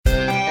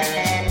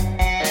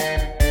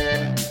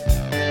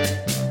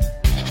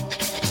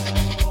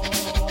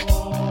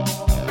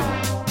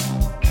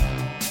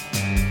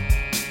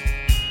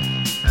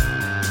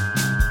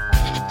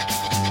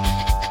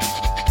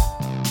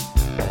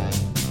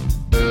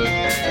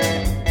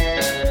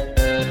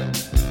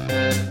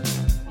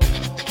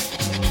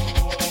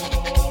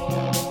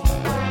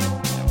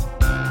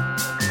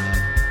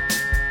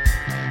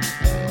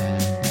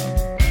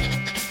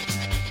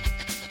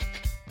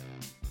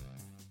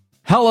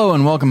Hello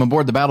and welcome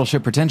aboard the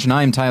Battleship Pretension.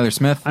 I am Tyler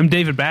Smith. I'm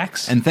David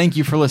Bax. And thank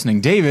you for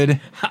listening.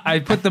 David. I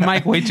put the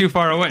mic way too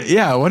far away.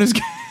 Yeah, what is...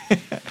 I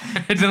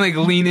had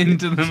to lean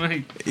into the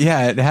mic.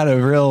 Yeah, it had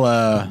a real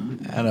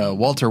had a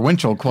Walter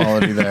Winchell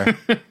quality there.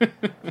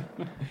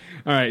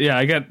 All right,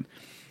 yeah,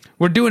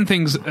 we're doing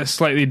things a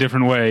slightly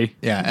different way.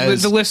 Yeah.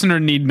 The listener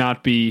need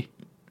not be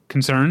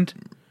concerned.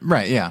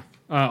 Right, yeah.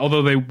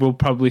 Although they will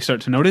probably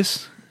start to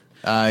notice.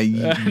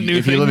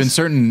 If you live in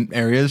certain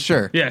areas,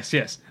 sure.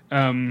 Yes.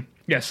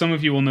 Some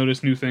of you will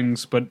notice new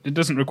things, but it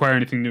doesn't require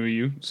anything new of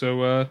you.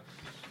 So,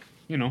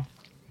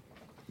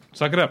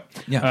 suck it up.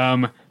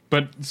 Yeah.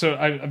 But so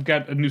I've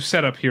got a new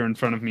setup here in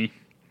front of me,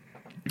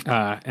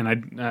 and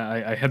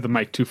I had the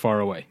mic too far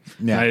away.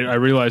 Yeah. I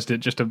realized it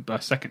just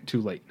a second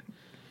too late.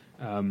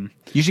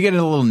 You should get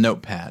a little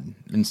notepad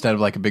instead of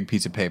like a big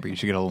piece of paper. You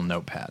should get a little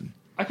notepad.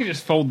 I can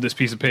just fold this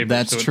piece of paper.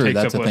 That's so true. It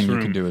takes That's up a thing less you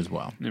room. can do as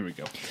well. There we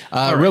go.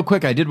 Real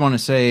quick, I did want to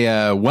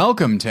say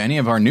welcome to any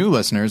of our new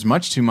listeners.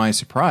 Much to my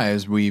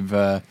surprise, we've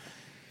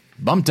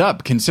bumped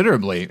up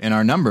considerably in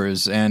our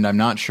numbers, and I'm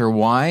not sure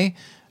why.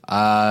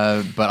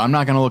 But I'm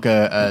not going to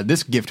look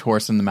this gift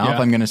horse in the mouth. Yeah.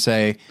 I'm going to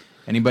say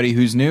anybody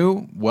who's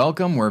new,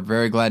 welcome. We're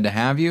very glad to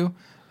have you.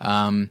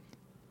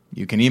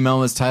 You can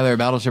email us, Tyler at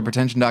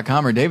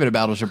battleshippretension.com or David at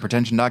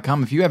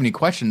battleshippretension.com if you have any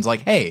questions like,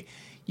 hey,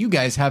 you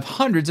guys have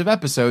hundreds of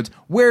episodes.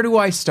 Where do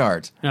I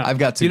start? Yeah. I've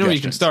got suggestions. You know where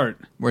you can start.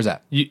 Where's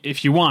that?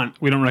 If you want,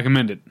 we don't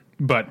recommend it,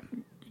 but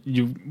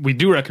we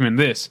do recommend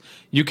this.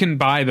 You can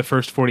buy the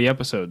first 40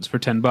 episodes for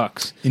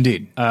 $10.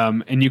 Indeed.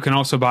 And you can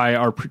also buy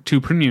our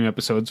two premium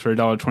episodes for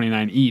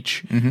 $1.29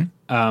 each.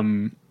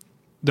 Mm-hmm.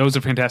 Those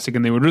are fantastic,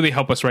 and they would really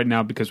help us right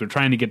now because we're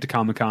trying to get to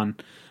Comic-Con.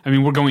 I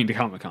mean, we're going to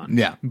Comic-Con.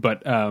 Yeah.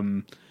 But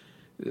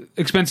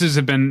expenses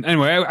have been...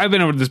 Anyway, I've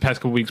been over this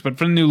past couple weeks, but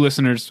for the new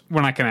listeners,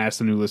 we're not going to ask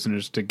the new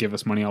listeners to give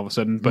us money all of a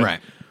sudden. But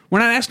right. We're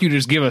not asking you to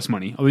just give us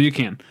money, although you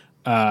can.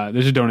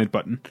 There's a donate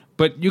button.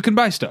 But you can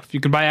buy stuff. You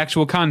can buy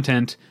actual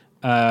content.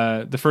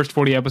 The first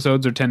 40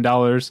 episodes are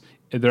 $10.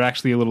 They're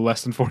actually a little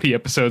less than 40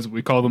 episodes.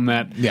 We call them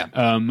that.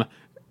 Yeah.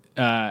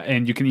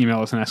 And you can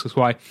email us and ask us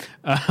why.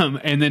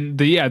 And then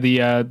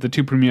the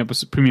two premium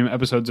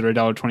episodes are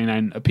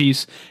 $1.29 a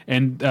piece,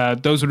 and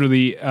those would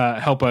really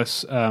help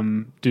us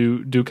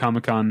do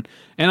Comic-Con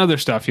and other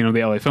stuff. You know,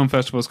 the LA Film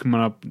Festival's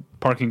coming up.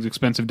 Parking's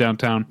expensive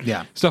downtown.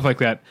 Yeah. Stuff like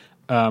that.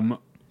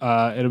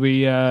 It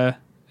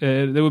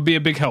would be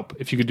a big help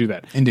if you could do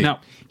that. Indeed. Now,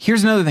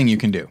 here's another thing you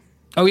can do.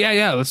 Oh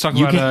yeah. Let's talk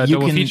about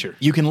double feature.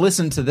 You can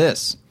listen to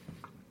this,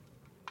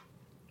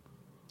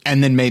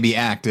 and then maybe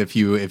act if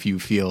you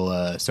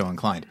feel so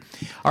inclined.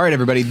 All right,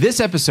 everybody. This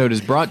episode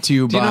is brought to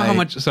you by. Do you know how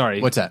much? Sorry,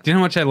 what's that? Do you know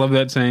how much I love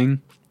that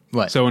saying?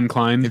 What? So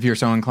inclined. If you're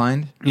so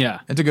inclined.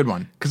 Yeah, it's a good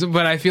one.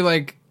 But I feel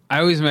like I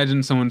always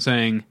imagine someone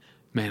saying,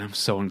 "Man, I'm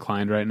so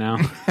inclined right now."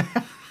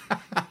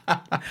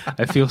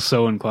 I feel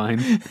so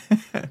inclined.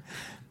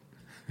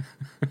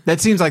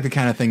 That seems like the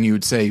kind of thing you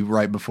would say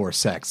right before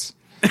sex.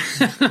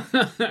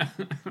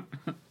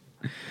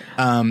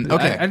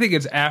 Okay. I think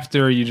it's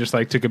after you just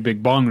took a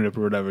big bong rip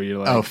or whatever. You're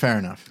like, oh, fair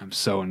enough. I'm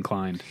so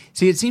inclined.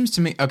 See, it seems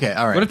to me. Okay,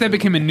 all right. What if that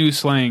became a new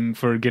slang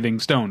for getting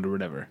stoned or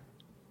whatever?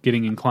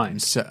 Getting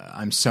inclined.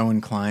 I'm so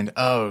inclined.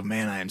 Oh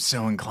man, I am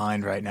so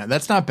inclined right now.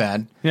 That's not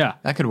bad. Yeah,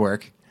 that could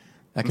work.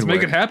 Let's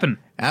make it happen.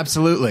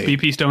 Absolutely.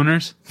 BP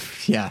stoners.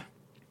 Yeah.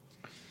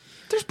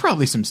 There's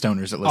probably some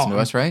stoners that listen to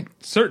us, right?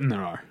 Certain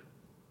there are.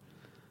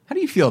 How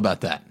do you feel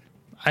about that?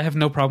 I have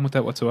no problem with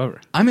that whatsoever.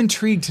 I'm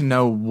intrigued to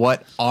know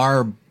what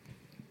our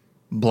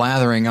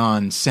blathering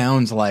on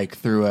sounds like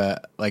through a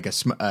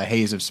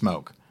haze of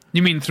smoke.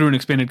 You mean through an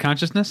expanded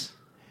consciousness?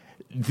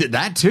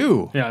 That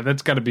too. Yeah,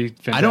 that's got to be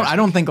fantastic. I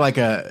don't think like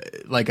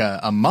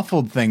a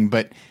muffled thing,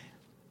 but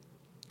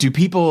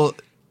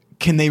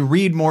can they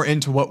read more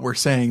into what we're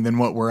saying than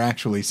what we're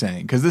actually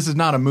saying? Because this is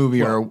not a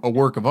movie or a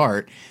work of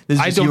art. This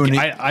is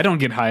I don't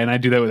get high, and I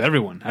do that with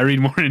everyone. I read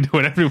more into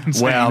what everyone's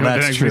saying. Well,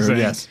 that's true. Saying.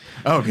 Yes.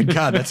 Oh, good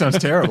God, that sounds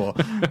terrible.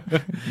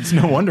 It's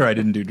no wonder I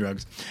didn't do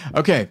drugs.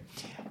 Okay,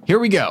 here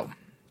we go.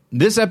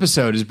 This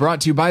episode is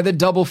brought to you by the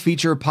Double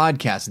Feature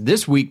Podcast.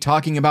 This week,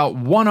 talking about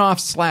one-off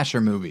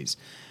slasher movies,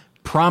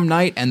 Prom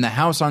Night and The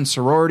House on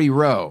Sorority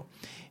Row.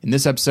 In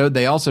this episode,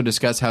 they also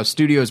discuss how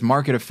studios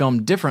market a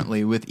film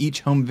differently with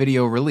each home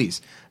video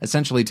release,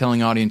 essentially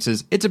telling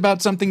audiences it's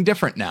about something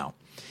different now.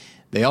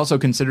 They also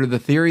consider the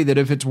theory that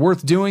if it's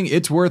worth doing,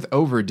 it's worth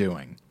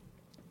overdoing.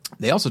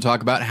 They also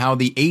talk about how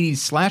the 80s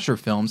slasher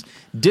films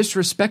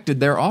disrespected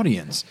their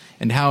audience,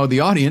 and how the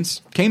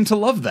audience came to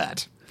love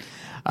that.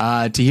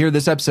 To hear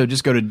this episode,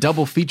 just go to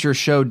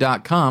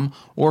doublefeatureshow.com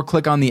or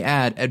click on the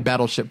ad at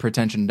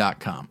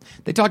battleshippretension.com.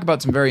 They talk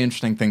about some very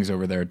interesting things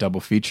over there at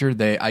Double Feature.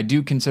 I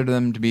do consider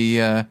them to be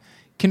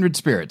kindred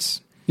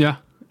spirits. Yeah.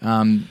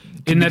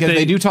 Because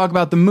they do talk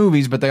about the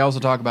movies, but they also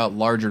talk about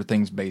larger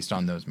things based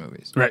on those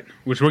movies. Right,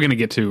 which we're going to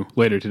get to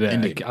later today.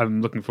 Indeed.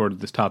 I'm looking forward to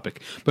this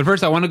topic. But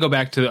first, I want to go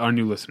back to our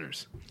new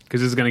listeners, because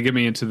this is going to get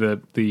me into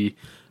the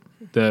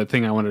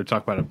thing I wanted to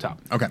talk about up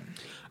top. Okay.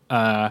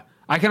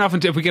 I can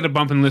often, if we get a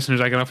bump in listeners,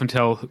 I can often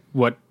tell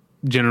what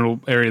general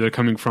area they're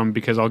coming from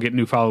because I'll get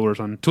new followers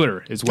on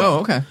Twitter as well. Oh,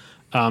 okay.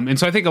 And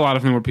so I think a lot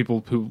of them were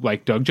people who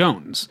like Doug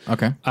Jones.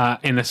 Okay.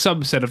 And a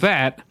subset of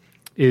that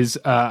is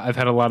I've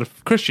had a lot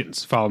of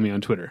Christians follow me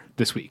on Twitter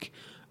this week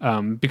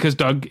because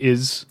Doug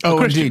is a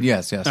Christian. Indeed,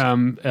 yes.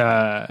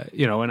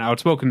 An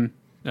outspoken.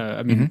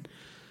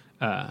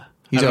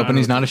 He's open.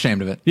 He's not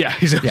ashamed of it. Yeah,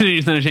 he's open.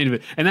 He's not ashamed of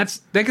it, and that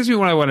gives me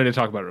what I wanted to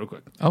talk about real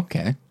quick.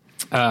 Okay.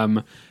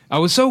 I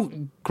was so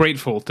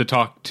grateful to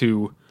talk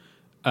to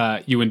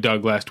you and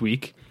Doug last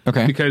week.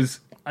 Okay. Because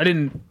I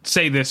didn't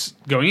say this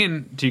going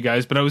in to you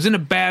guys, but I was in a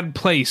bad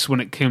place when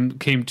it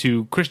came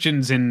to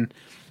Christians in,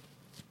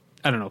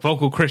 I don't know,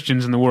 vocal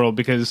Christians in the world.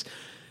 Because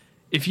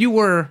if you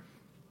were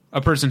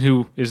a person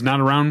who is not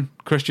around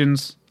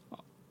Christians,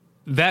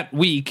 that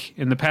week,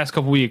 in the past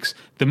couple weeks,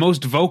 the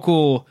most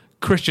vocal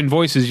Christian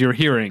voices you're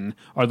hearing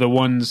are the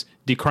ones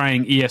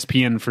decrying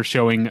ESPN for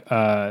showing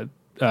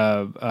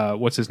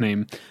what's his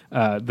name,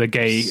 the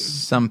gay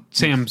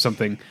Sam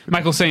something,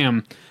 Michael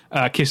Sam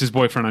kiss his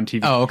boyfriend on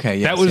TV. Oh, okay,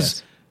 yes, that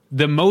was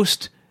the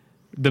most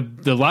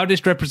the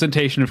loudest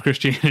representation of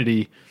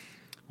Christianity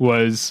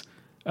was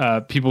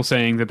people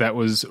saying that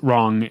was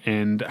wrong,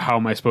 and how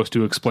am I supposed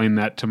to explain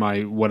that to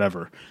my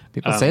whatever?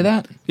 People say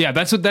that? Yeah,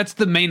 that's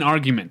the main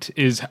argument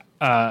is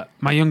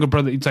my younger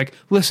brother. It's like,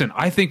 listen,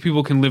 I think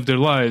people can live their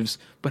lives,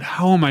 but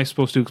how am I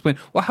supposed to explain?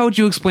 Well, how would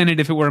you explain it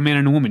if it were a man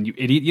and a woman? You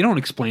idiot! You don't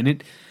explain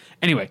it.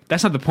 Anyway,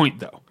 that's not the point,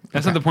 though.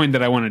 That's not the point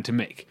that I wanted to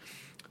make.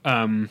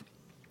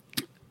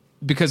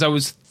 Because I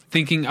was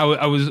thinking,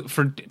 I was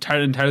for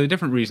entirely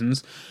different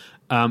reasons.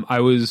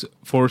 I was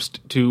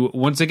forced to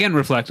once again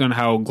reflect on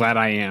how glad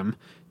I am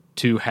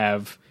to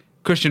have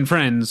Christian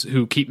friends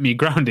who keep me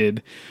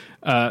grounded,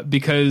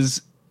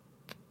 because,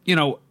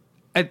 I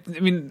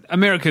mean,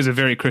 America is a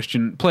very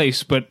Christian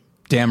place, but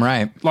damn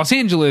right, Los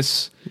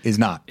Angeles is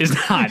not,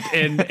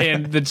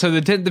 and so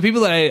the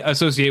people that I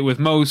associate with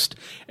most,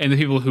 and the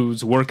people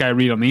whose work I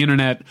read on the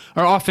internet,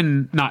 are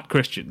often not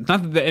Christian.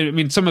 Not that I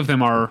mean, some of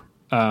them are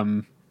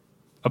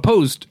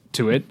opposed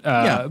to it,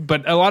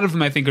 but a lot of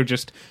them I think are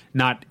just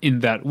not in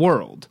that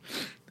world.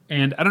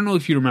 And I don't know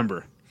if you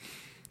remember.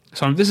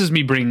 So this is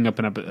me bringing up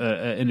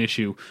an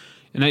issue,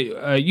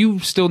 and you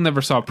still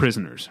never saw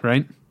Prisoners,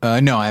 right?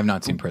 No, I have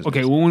not seen Prisoners.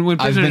 Okay, well, when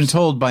Prisoners, I've been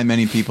told by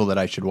many people that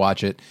I should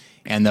watch it,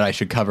 and that I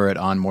should cover it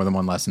on More Than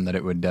One Lesson, that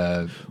it would be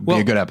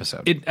a good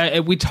episode.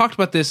 We talked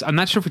about this. I'm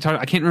not sure if we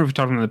talked. I can't remember if we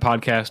talked on the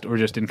podcast or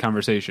just in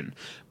conversation.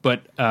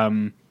 But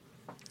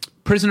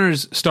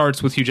Prisoners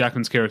starts with Hugh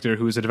Jackman's character,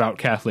 who is a devout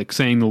Catholic,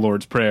 saying the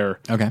Lord's Prayer.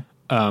 Okay.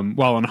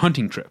 While on a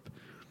hunting trip.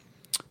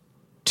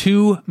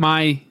 To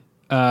my,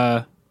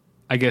 I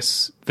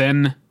guess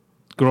then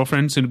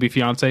girlfriend, soon to be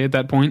fiance at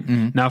that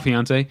point, now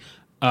fiance.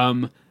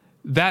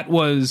 That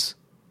was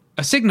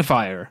a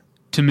signifier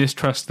to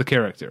mistrust the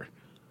character,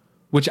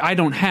 which I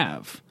don't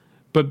have,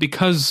 but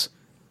because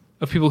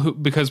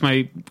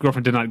my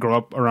girlfriend did not grow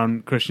up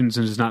around Christians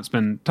and does not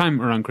spend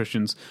time around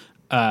Christians,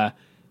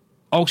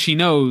 all she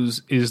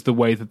knows is the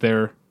way that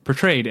they're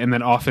portrayed, and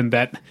that often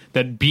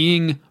that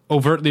being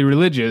overtly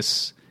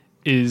religious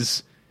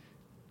is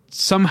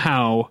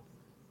somehow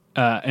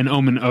an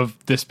omen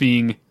of this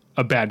being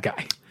a bad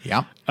guy.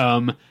 Yeah.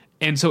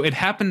 And so it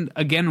happened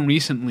again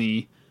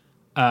recently.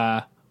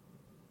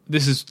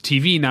 This is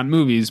TV, not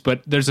movies,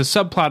 but there's a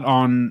subplot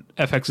on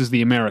FX's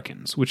The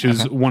Americans, which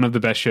is one of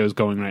the best shows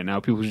going right now.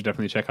 People should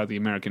definitely check out The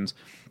Americans.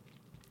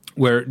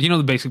 Where, do you know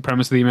the basic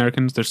premise of The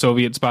Americans? They're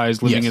Soviet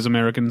spies living as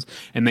Americans,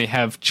 and they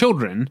have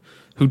children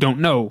who don't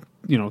know,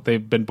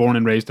 they've been born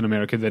and raised in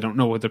America, they don't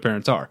know what their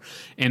parents are.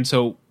 And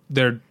so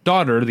their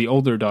daughter, the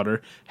older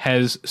daughter,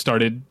 has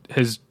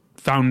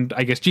found,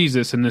 I guess,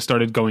 Jesus, and has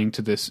started going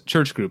to this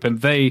church group.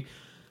 And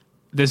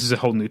this is a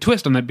whole new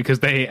twist on that,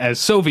 because they, as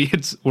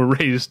Soviets, were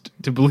raised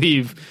to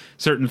believe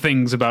certain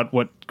things about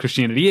what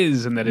Christianity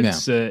is, and that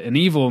it's an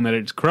evil, and that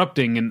it's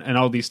corrupting, and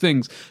all these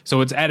things.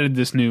 So it's added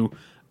this new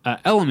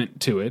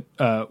element to it,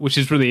 which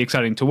is really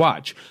exciting to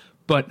watch.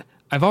 But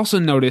I've also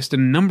noticed a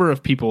number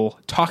of people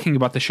talking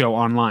about the show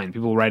online,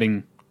 people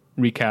writing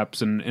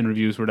recaps and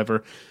reviews or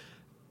whatever,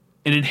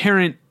 an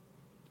inherent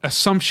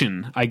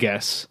assumption, I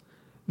guess,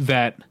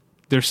 that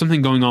there's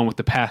something going on with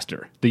the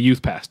pastor, the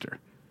youth pastor.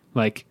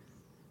 Like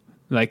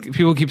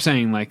people keep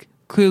saying,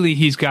 clearly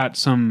he's got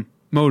some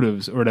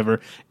motives or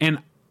whatever. And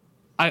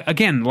I,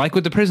 again, like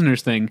with the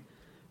Prisoners thing,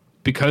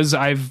 because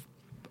I've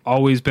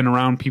always been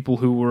around people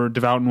who were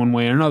devout in one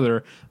way or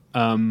another,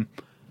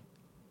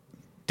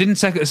 didn't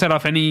set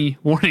off any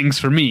warnings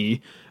for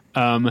me.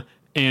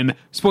 And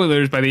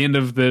spoilers, by the end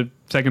of the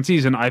second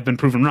season, I've been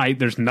proven right.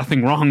 There's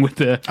nothing wrong with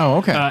the... Oh,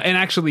 okay. And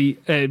actually,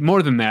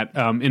 more than that...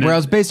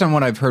 Whereas based on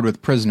what I've heard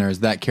with Prisoners,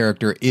 that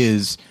character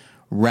is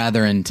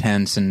rather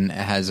intense and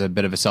has a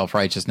bit of a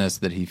self-righteousness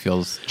that he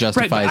feels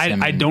justifies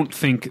him. I don't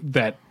think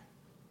that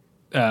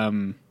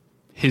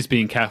his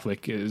being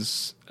Catholic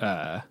is...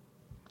 a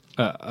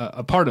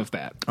part of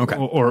that. Okay.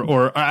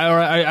 Or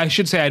I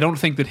should say, I don't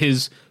think that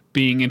his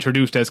being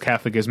introduced as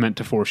Catholic is meant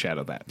to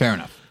foreshadow that. Fair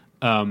enough.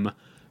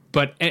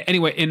 But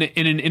anyway, in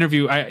an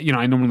interview,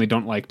 I normally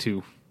don't like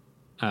to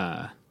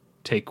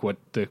take what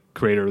the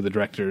creator or the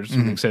director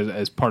says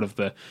as part of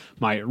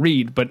my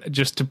read. But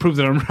just to prove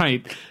that I'm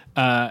right,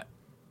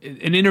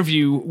 an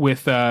interview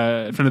with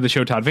a friend of the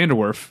show, Todd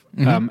Vanderwerf,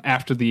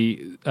 after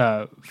the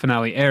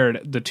finale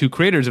aired, the two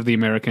creators of The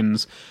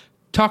Americans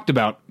talked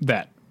about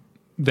that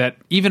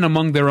even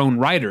among their own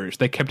writers,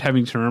 they kept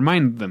having to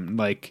remind them,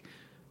 like,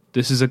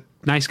 this is a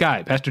nice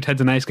guy. Pastor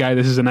Ted's a nice guy.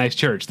 This is a nice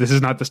church. This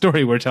is not the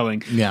story we're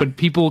telling. Yeah. But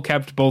people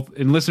kept, both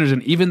in listeners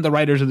and even the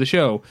writers of the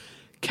show,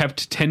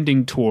 kept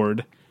tending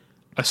toward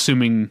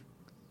assuming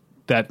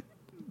that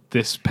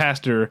this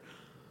pastor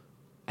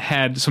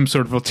had some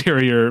sort of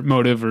ulterior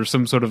motive or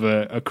some sort of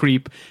a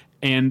creep.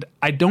 And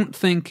I don't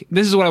think...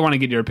 This is what I want to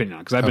get your opinion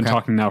on, because I've been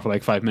talking now for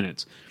like 5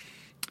 minutes.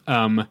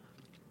 I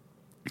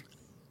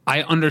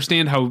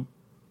understand how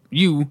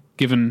you,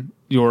 given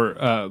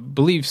your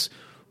beliefs,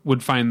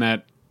 would find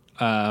that...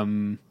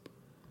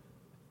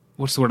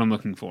 what's the word I'm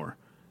looking for?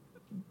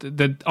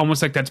 That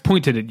almost like that's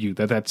pointed at you,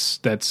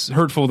 that's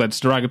hurtful, that's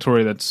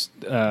derogatory, that's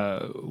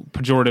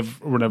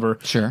pejorative or whatever.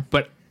 Sure.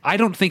 But I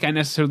don't think I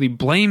necessarily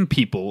blame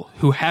people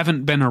who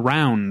haven't been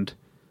around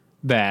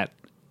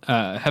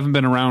haven't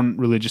been around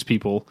religious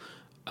people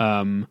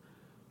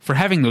for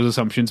having those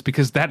assumptions,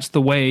 because that's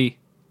the way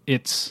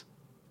they've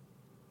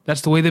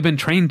been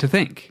trained to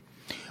think.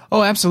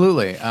 Oh,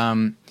 absolutely.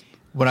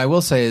 What I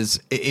will say is,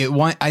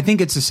 I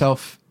think it's a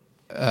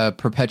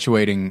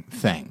self-perpetuating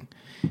thing,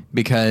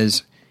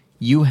 because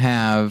you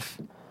have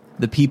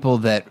the people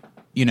that,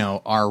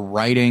 are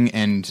writing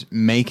and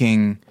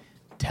making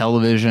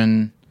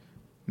television,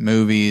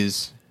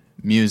 movies,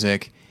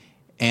 music,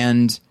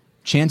 and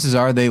chances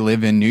are they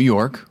live in New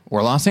York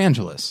or Los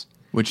Angeles,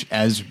 which,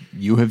 as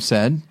you have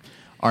said,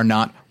 are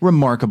not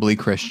remarkably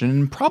Christian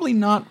and probably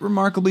not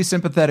remarkably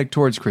sympathetic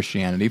towards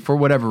Christianity for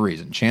whatever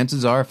reason.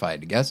 Chances are, if I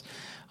had to guess,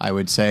 I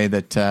would say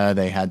that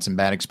they had some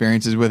bad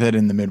experiences with it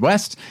in the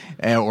Midwest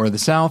or the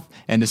South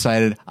and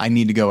decided, I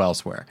need to go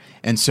elsewhere.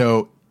 And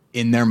so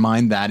in their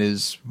mind, that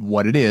is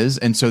what it is.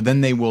 And so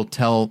then they want to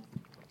tell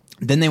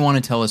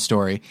a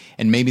story,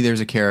 and maybe there's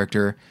a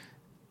character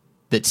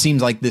that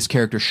seems like this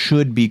character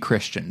should be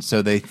Christian.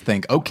 So they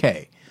think,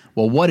 okay,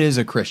 well, what is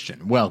a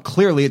Christian? Well,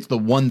 clearly it's the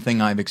one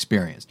thing I've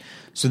experienced.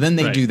 So then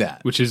they do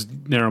that. Which is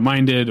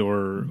narrow-minded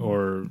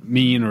or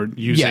mean or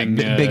using...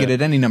 Yeah,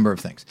 bigoted, any number of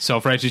things.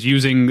 Self-righteous,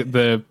 using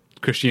the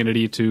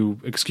Christianity to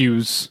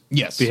excuse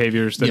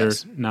behaviors that are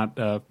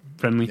not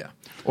friendly. Yeah.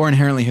 Or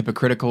inherently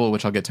hypocritical,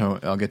 which I'll get to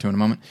in a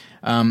moment.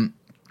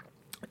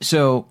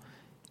 So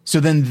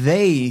then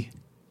they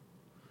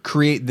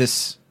create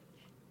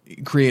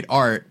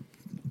art,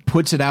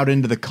 puts it out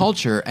into the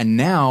culture,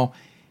 and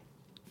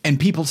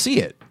people see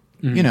it.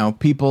 Mm-hmm.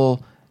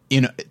 People,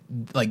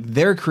 like,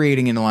 they're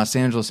creating in Los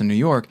Angeles and New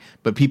York,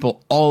 but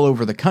people all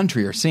over the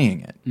country are seeing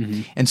it.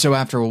 Mm-hmm. And so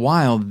after a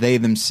while, they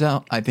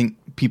themselves, I think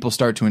people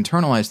start to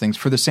internalize things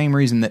for the same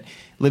reason that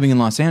living in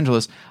Los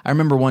Angeles. I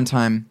remember one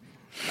time,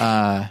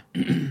 I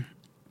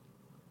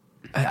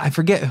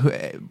forget who,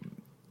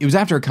 it was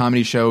after a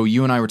comedy show.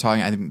 You and I were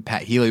talking, I think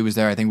Pat Healy was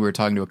there. I think we were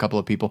talking to a couple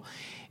of people,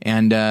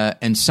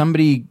 and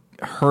somebody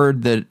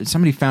heard that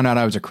somebody found out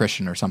I was a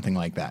Christian or something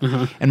like that.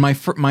 Uh-huh. And my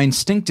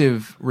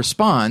instinctive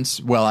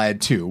response, well, I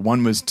had two.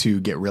 One was to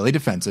get really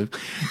defensive,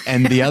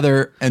 and the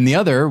other,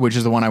 which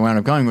is the one I wound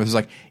up going with, was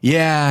like,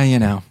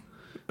 yeah,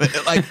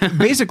 like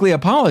basically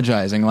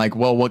apologizing, like,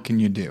 well, what can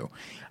you do?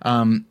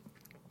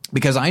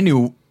 Because I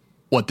knew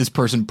what this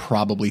person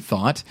probably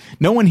thought.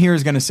 No one here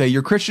is going to say,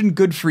 you're Christian,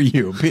 good for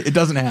you. It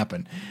doesn't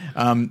happen.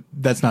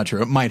 That's not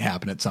true. It might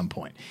happen at some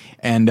point.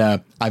 And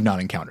I've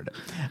not encountered it.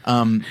 You're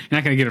not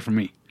going to get it from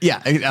me.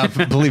 Yeah,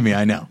 believe me,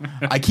 I know.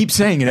 I keep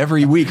saying it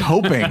every week,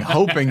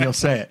 hoping you'll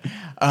say it.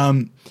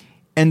 And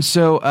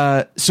so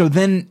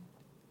then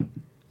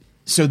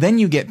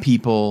you get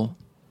people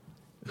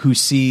who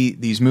see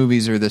these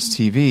movies or this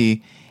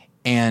TV,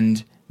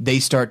 and they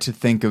start to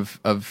think of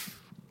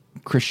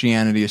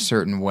Christianity a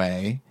certain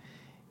way.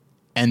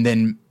 And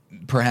then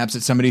perhaps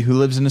it's somebody who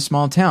lives in a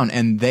small town,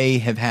 and they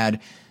have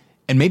had,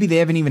 and maybe they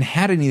haven't even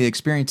had any of the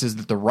experiences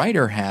that the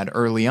writer had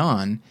early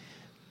on,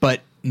 but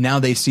now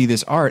they see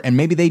this art, and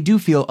maybe they do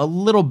feel a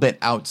little bit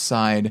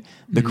outside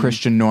the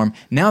Christian norm.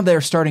 Now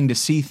they're starting to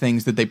see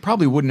things that they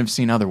probably wouldn't have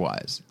seen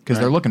otherwise, because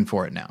they're looking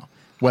for it now,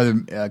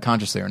 whether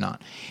consciously or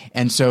not.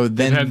 And so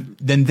then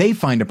they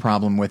find a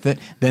problem with it.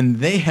 Then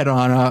they head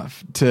on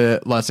off to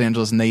Los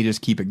Angeles, and they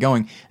just keep it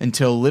going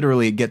until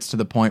literally it gets to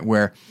the point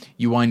where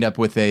you wind up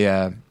with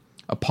a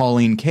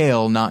Pauline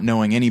Kael not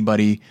knowing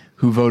anybody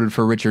who voted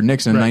for Richard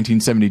Nixon in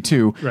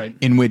 1972,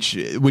 in which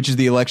is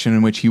the election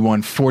in which he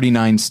won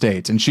 49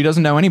 states, and she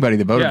doesn't know anybody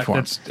that voted for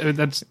him.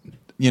 That's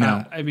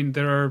I mean,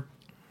 there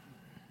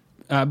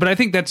are, but I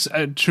think that's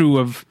true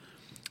of.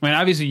 I mean,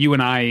 obviously, you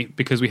and I,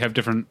 because we have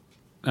different.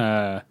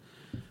 I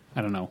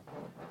don't know.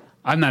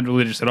 I'm not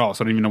religious at all,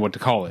 so I don't even know what to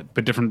call it,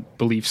 but different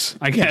beliefs,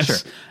 I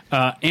guess.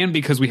 Yeah, sure. And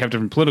because we have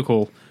different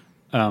political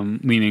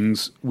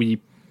leanings, we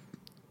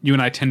you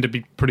and I tend to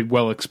be pretty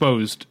well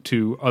exposed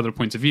to other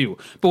points of view.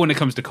 But when it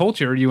comes to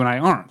culture, you and I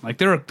aren't. Like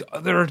there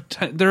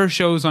are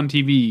shows on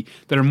TV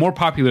that are more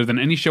popular than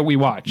any show we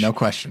watch. No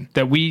question.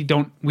 That we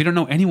don't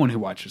know anyone who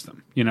watches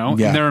them. You know,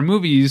 Yeah. and there are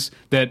movies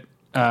that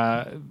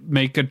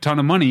make a ton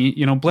of money.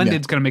 You know,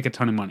 Blended's going to make a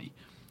ton of money.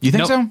 You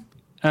think so?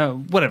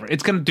 Whatever,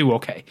 it's going to do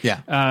okay.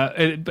 Yeah.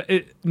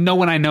 No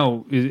one I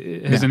know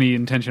has any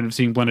intention of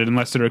seeing Blended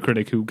unless they're a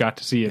critic who got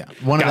to see it.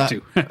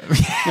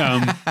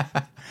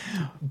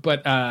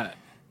 But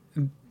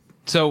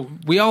so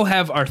we all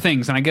have our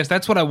things, and I guess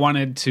that's what I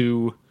wanted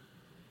to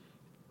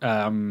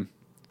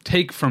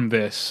take from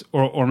this,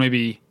 or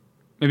maybe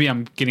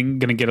I'm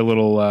gonna get a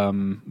little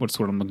what's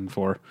the word I'm looking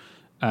for,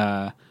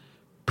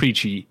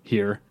 preachy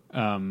here.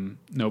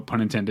 No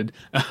pun intended.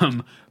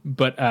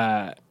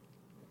 But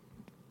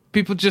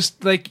people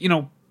just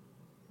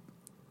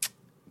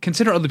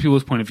consider other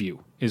people's point of view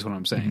is what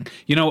I'm saying.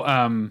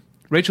 Mm-hmm.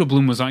 Rachel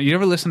Bloom was on. You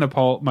ever listen to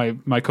Paul?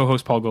 My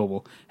co-host Paul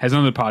Goebel has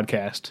another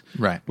podcast,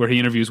 right, where he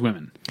interviews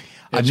women.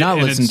 I've not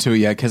listened to it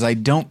yet because I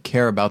don't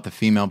care about the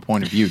female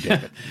point of view,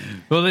 David.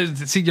 Well,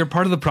 see, you're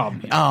part of the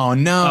problem here. Oh,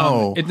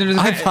 no.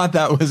 I thought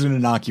that was an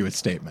innocuous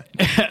statement.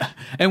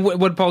 And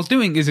what Paul's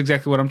doing is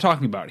exactly what I'm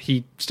talking about.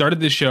 He started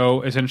this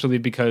show essentially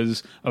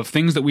because of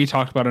things that we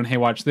talked about on Hey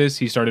Watch This.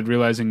 He started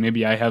realizing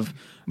maybe I have...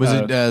 Was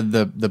it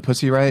the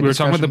Pussy Riot We were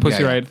talking about the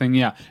Pussy yeah. Riot thing,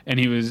 yeah. And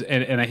he was,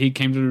 and he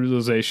came to the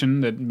realization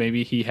that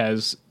maybe he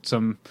has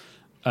some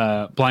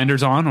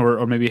blinders on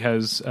or maybe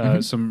has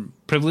some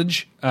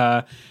privilege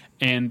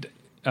and...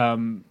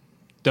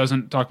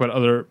 doesn't talk about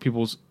other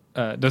people's,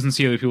 doesn't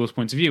see other people's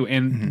points of view.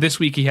 And this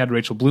week he had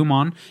Rachel Bloom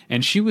on,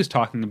 and she was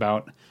talking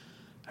about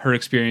her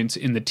experience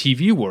in the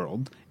TV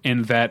world,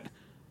 and that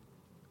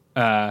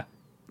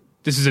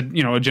this is a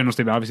general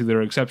statement. Obviously, there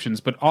are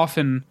exceptions, but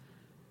often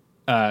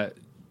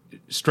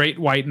straight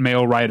white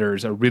male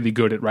writers are really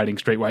good at writing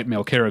straight white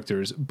male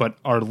characters, but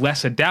are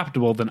less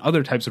adaptable than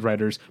other types of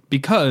writers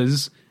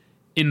because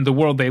in the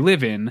world they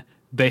live in,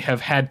 they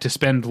have had to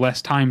spend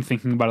less time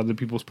thinking about other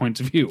people's points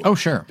of view. Oh,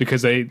 sure.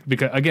 Because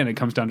again, it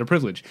comes down to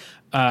privilege.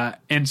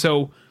 And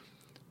so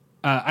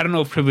I don't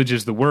know if privilege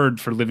is the word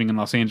for living in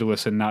Los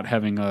Angeles and not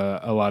having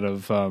a lot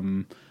of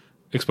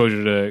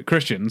exposure to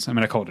Christians. I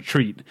mean, I call it a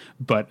treat,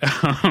 but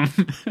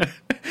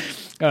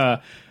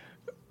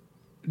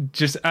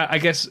just I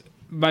guess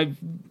my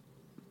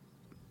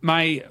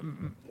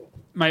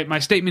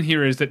statement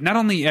here is that not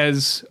only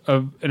as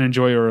an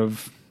enjoyer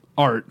of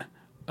art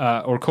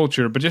or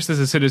culture, but just as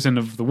a citizen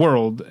of the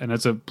world and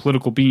as a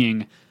political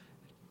being,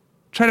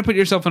 try to put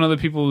yourself in other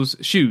people's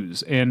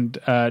shoes and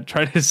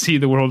try to see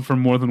the world from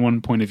more than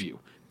one point of view.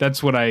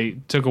 That's what I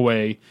took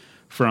away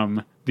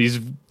from these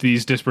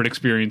disparate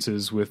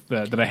experiences with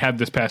that I had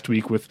this past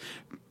week with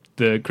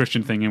the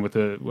Christian thing and with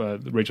the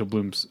Rachel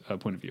Bloom's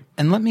point of view.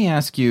 And let me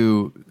ask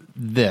you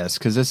this,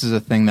 because this is a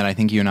thing that I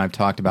think you and I have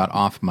talked about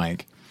off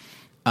mic.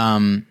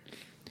 I'm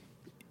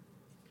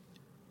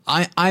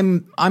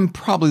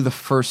probably the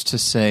first to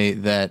say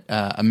that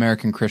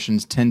American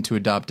Christians tend to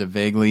adopt a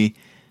vaguely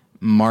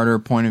martyr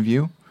point of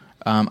view.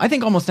 I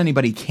think almost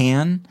anybody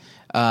can,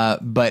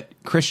 but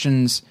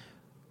Christians,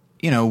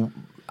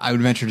 I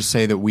would venture to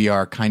say that we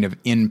are kind of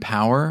in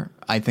power.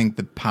 I think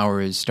the power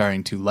is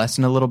starting to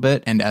lessen a little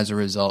bit, and as a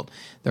result,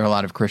 there are a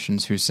lot of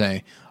Christians who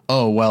say,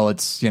 "Oh, well,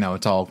 it's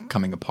all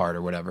coming apart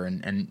or whatever,"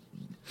 and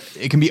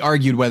it can be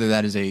argued whether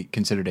that is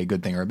considered a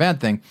good thing or a bad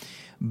thing,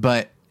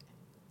 but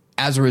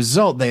as a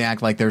result, they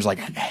act like there's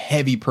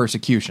heavy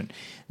persecution.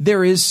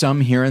 There is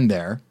some here and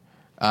there.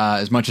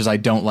 As much as I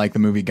don't like the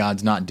movie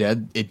God's Not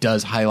Dead, it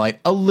does highlight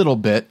a little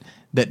bit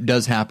that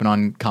does happen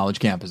on college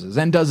campuses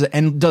and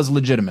does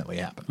legitimately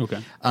happen.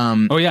 Okay.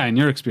 In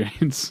your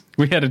experience,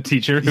 we had a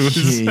teacher who was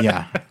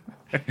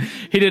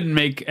he didn't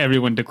make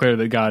everyone declare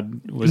that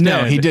God was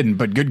dead. No, he didn't.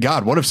 But good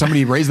God, what if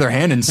somebody raised their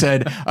hand and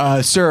said,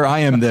 "Sir, I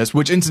am this,"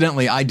 which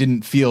incidentally I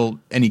didn't feel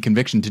any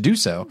conviction to do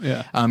so,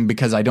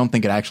 because I don't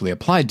think it actually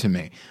applied to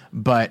me.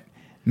 But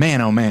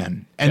man, oh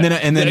man, and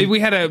then we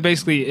had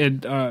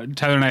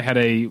Tyler and I had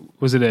a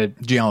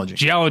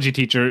geology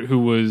teacher who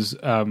was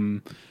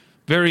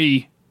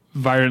very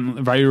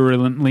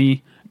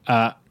virulently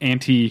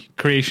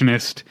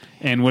anti-creationist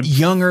and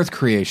young Earth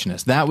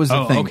creationist. That was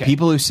the thing. Okay.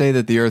 People who say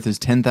that the Earth is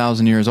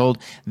 10,000 years old.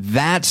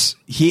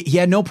 He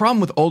had no problem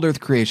with old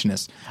Earth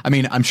creationists. I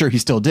mean, I'm sure he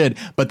still did,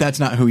 but that's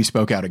not who he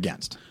spoke out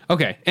against.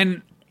 Okay,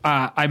 and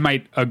I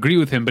might agree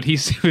with him, but he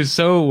was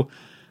so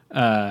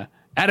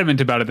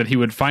adamant about it that he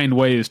would find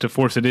ways to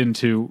force it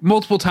into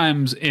multiple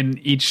times in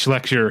each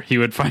lecture. He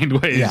would find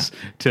ways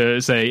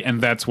to say, and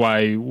that's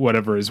why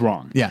whatever is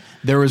wrong. Yeah,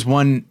 there was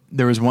one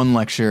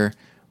lecture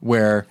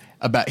where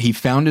he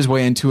found his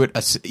way into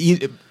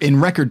it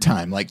in record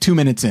time, 2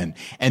 minutes in,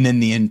 and then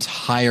the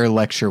entire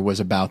lecture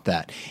was about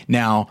that.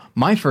 Now,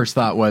 my first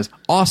thought was,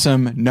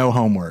 awesome, no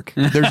homework.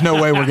 There's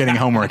no way we're getting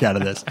homework out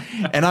of this.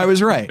 And I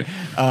was right.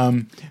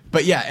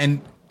 But yeah,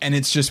 and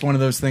it's just one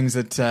of those things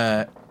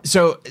that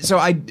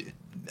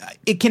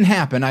it can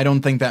happen. I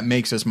don't think that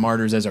makes us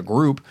martyrs as a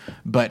group,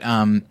 but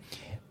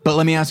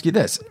let me ask you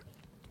this.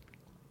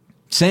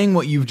 saying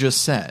what you've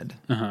just said,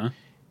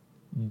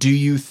 do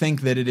you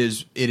think that it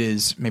is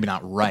maybe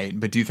not right,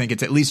 but do you think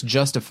it's at least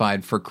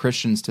justified for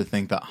Christians to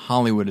think that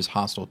Hollywood is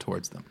hostile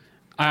towards them?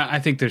 I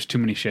think there's too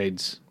many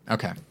shades.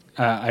 Okay.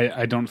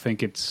 I don't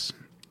think it's.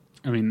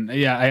 I mean,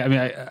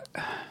 I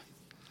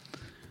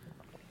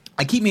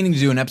keep meaning to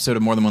do an episode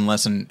of More Than One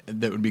Lesson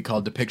that would be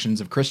called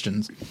Depictions of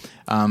Christians.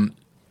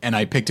 And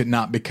I picked it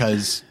not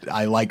because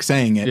I like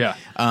saying it. Yeah.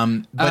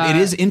 But it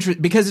is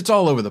interesting because it's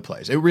all over the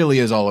place. It really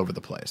is all over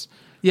the place.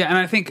 Yeah, and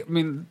I think,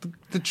 when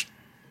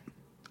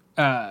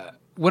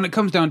it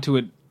comes down to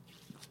it,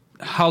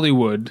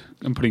 Hollywood,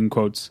 I'm putting in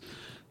quotes,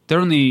 their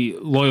only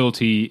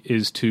loyalty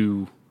is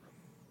to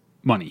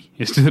money,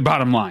 is to the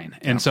bottom line.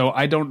 And so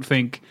I don't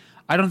think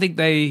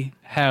they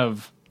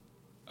have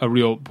a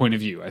real point of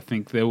view. I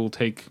think they will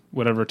take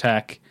whatever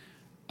tack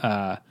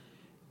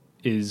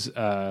is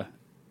going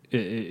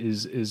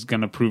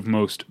to prove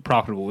most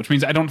profitable, which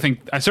means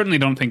I certainly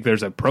don't think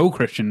there's a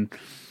pro-Christian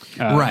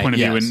point of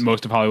view in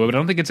most of Hollywood, but I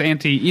don't think it's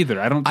anti either.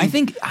 I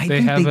think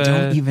they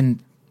don't even.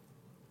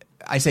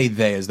 I say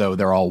they as though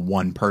they're all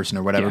one person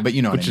or whatever, but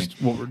you know what I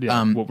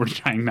mean. What we're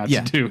trying not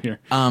to do here.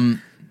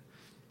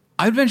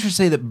 I would venture to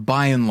say that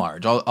by and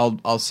large,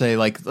 I'll say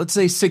let's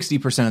say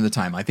 60% of the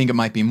time. I think it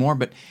might be more,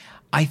 but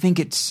I think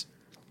it's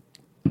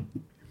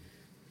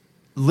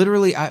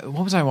literally.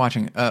 What was I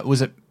watching?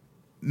 Was it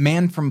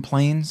Man from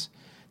Plains,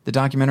 the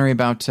documentary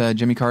about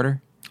Jimmy Carter?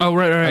 Oh,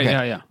 right, okay.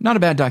 Yeah. Not a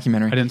bad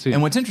documentary. I didn't see it.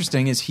 And what's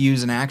interesting is he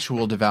was an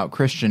actual devout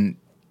Christian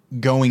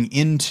going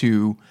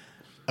into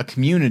a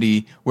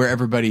community where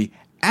everybody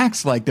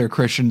acts like they're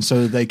Christian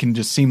so that they can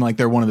just seem like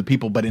they're one of the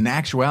people. But in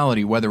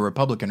actuality, whether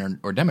Republican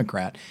or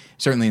Democrat,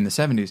 certainly in the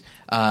 70s,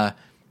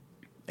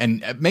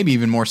 and maybe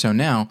even more so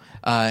now,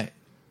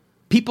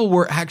 people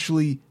were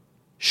actually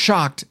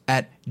shocked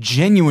at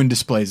genuine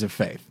displays of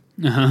faith.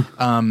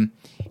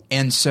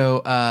 And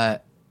so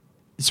I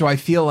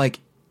feel like,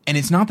 and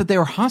it's not that they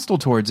were hostile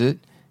towards it,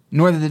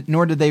 nor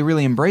did they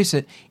really embrace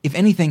it. If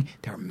anything,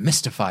 they were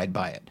mystified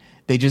by it.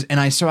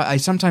 I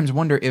sometimes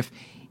wonder if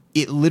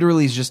it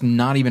literally is just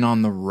not even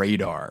on the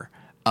radar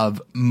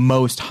of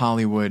most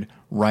Hollywood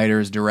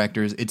writers,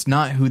 directors. It's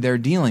not who they're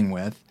dealing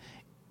with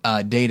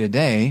day to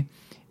day,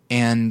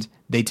 and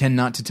they tend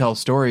not to tell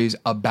stories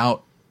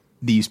about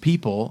these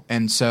people,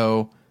 and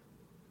so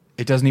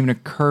it doesn't even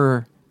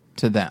occur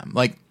to them.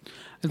 Like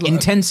in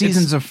 10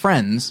 seasons of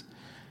Friends.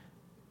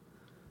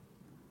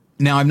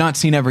 Now, I've not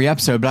seen every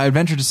episode, but I would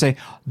venture to say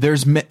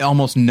there's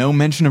almost no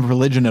mention of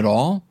religion at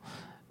all.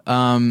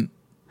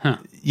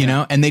 You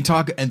know, and they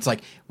talk, and it's like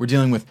we're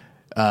dealing with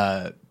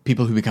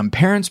people who become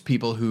parents,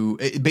 people who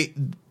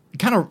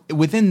kind of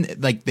within,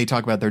 like they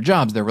talk about their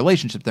jobs, their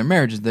relationships, their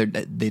marriages,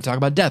 they talk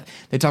about death,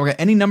 they talk about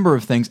any number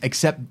of things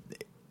except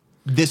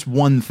this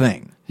one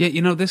thing. Yeah,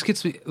 you know, this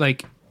gets me,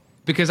 like,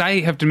 because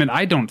I have to admit,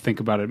 I don't think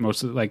about it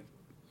most of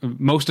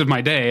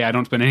my day. I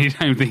don't spend any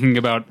time thinking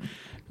about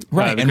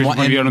right, and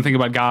I don't think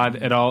about God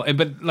at all.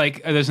 But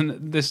like, there's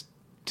this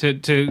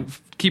to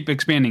keep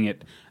expanding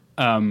it.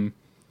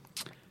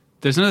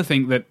 There's another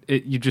thing that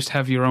you just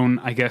have your own,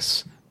 I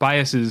guess,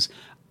 biases.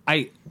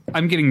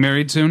 I'm getting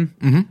married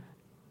soon,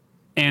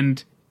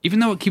 and even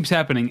though it keeps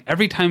happening,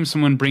 every time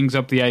someone brings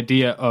up the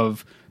idea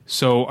of,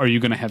 so are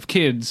you going to have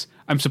kids?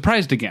 I'm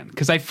surprised again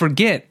because I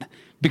forget,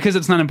 because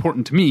it's not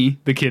important to me,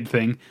 the kid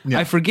thing. Yeah.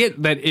 I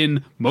forget that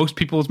in most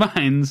people's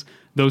minds,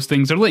 those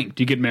things are linked.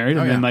 You get married,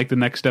 and then like the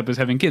next step is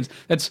having kids.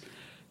 I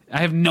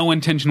have no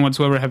intention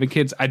whatsoever of having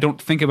kids. I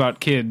don't think about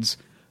kids.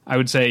 I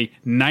would say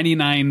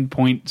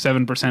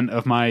 99.7%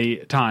 of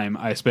my time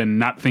I spend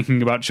not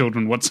thinking about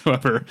children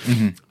whatsoever.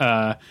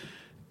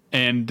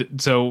 And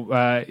so,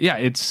 I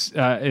guess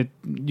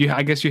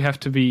you have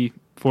to be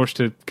forced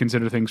to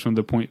consider things from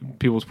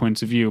people's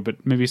points of view,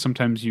 but maybe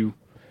sometimes you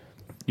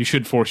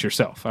should force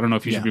yourself. I don't know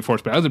if you should be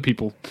forced by other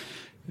people.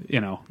 You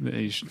know,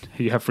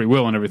 you have free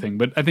will and everything,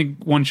 but I think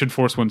one should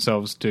force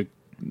oneself to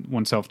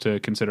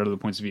consider other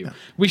points of view.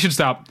 We should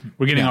stop.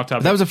 We're getting off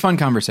topic. That was a fun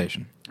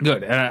conversation.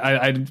 Good.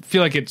 I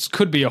feel like it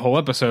could be a whole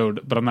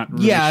episode, but I'm not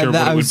really sure what it would be.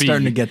 I was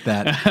starting to get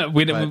that.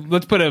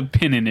 Let's put a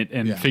pin in it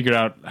and figure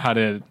out how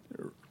to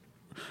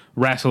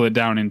wrestle it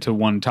down into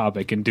one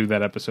topic and do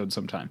that episode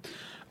sometime.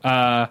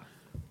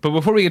 But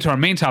before we get to our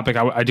main topic,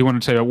 I do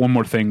want to tell you one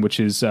more thing,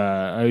 which is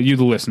you,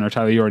 the listener,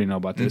 Tyler, you already know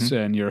about this,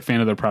 and you're a fan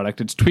of their product.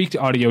 It's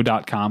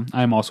tweakedaudio.com.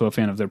 I'm also a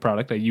fan of their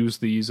product. I use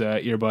these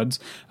earbuds.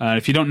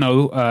 If you don't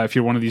know, if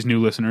you're one of these new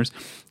listeners,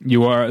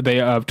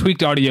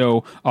 Tweaked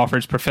Audio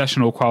offers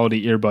professional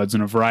quality earbuds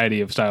in a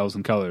variety of styles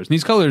and colors. And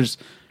these colors,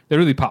 they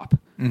really pop.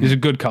 These are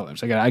good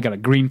colors. I got a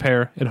green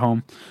pair at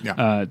home.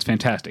 Yeah. It's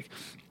fantastic.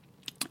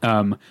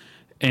 And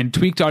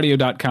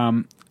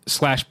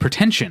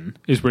tweakedaudio.com/pretension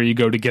is where you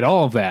go to get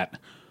all of that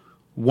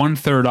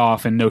 1/3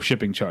 off and no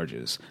shipping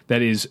charges.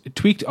 That is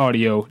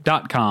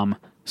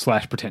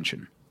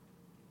tweakedaudio.com/pretension.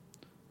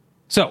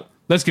 So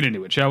let's get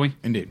into it, shall we?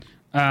 Indeed.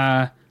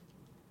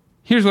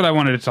 Here's what I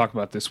wanted to talk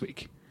about this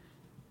week.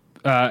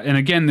 And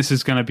again, this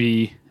is going to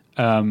be...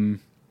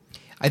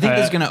 I think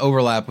this is going to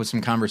overlap with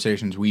some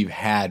conversations we've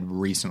had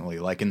recently,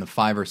 like in the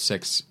 5 or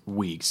 6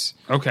 weeks.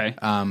 Okay.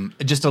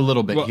 Just a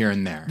little bit here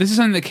and there. This is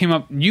something that came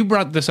up. You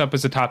brought this up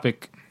as a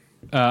topic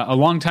a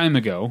long time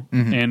ago,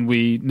 and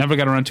we never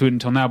got around to it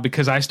until now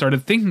because I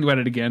started thinking about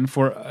it again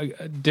for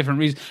a different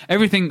reason.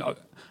 Everything,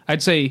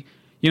 I'd say,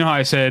 you know how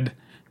I said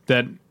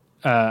that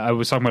I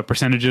was talking about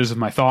percentages of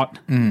my thought?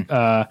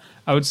 I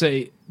would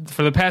say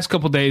for the past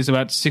couple days,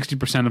 about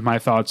 60% of my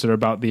thoughts are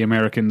about the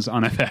Americans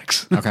on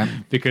FX. Okay.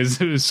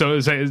 Because it was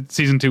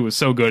season 2 was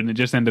so good, and it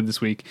just ended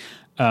this week.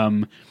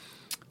 But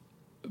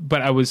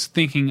I was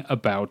thinking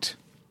about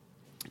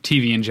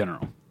TV in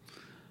general.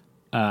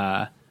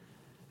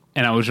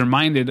 And I was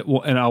reminded,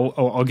 and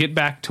I'll get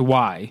back to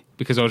why,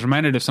 because I was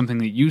reminded of something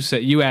that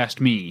you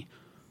asked me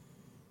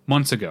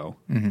months ago,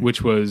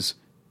 which was,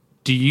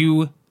 do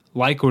you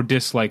like or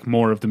dislike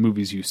more of the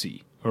movies you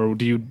see? Or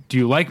do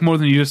you like more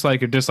than you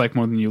dislike or dislike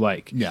more than you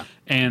like? Yeah.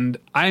 And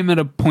I'm at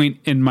a point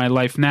in my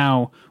life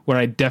now where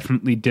I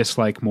definitely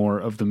dislike more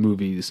of the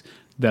movies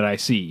that I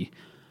see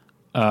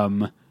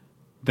than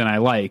I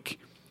like.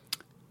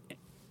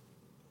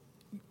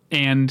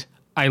 And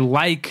I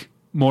like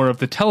more of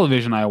the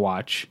television I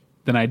watch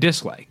than I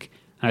dislike.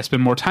 And I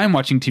spend more time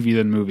watching TV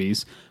than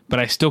movies, but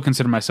I still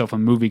consider myself a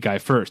movie guy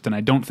first, and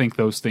I don't think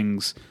those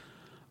things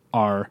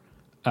are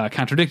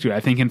contradictory. I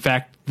think, in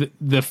fact,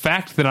 the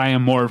fact that I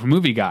am more of a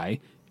movie guy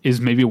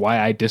is maybe why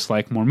I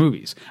dislike more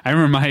movies. I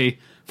remember my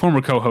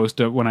former co-host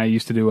when I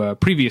used to do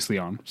Previously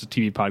On, which is a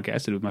TV podcast, I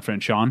did with my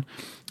friend Sean.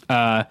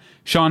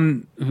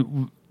 Sean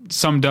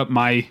summed up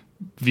my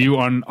view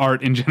on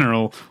art in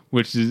general,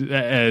 which is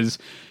as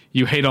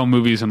you hate all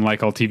movies and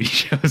like all TV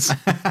shows,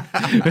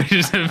 which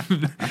is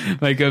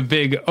like a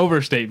big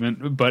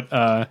overstatement.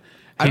 But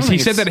he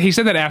said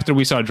that after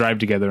we saw Drive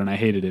together, and I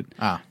hated it.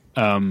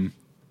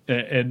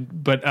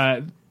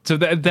 So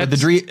that's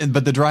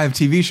but the Drive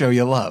TV show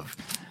you love,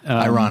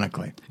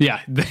 ironically.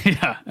 Yeah.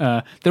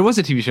 There was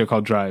a TV show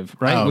called Drive,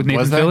 right, with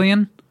Nathan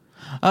Fillion.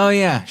 Oh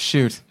yeah,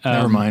 shoot.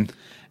 Never mind.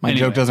 My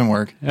joke doesn't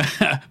work.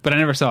 But I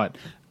never saw it.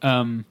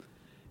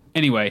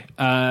 Anyway,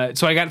 so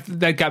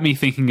that got me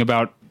thinking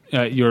about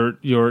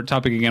your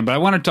topic again, but I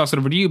want to toss it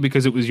over to you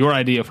because it was your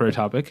idea for a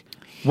topic.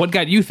 What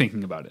got you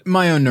thinking about it?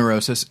 My own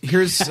neurosis.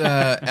 Here's,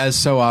 as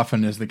so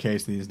often is the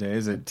case these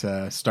days, it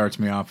starts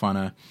me off on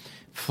a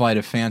flight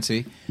of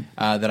fancy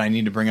that I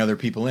need to bring other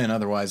people in.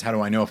 Otherwise, how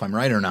do I know if I'm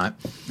right or not?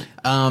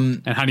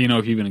 And how do you know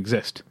if you even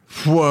exist?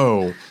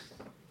 Whoa.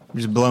 You're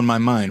just blowing my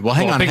mind. Well,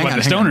 hang on. Think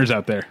about the stoners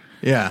out there.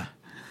 Yeah.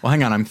 Well,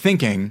 hang on. I'm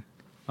thinking.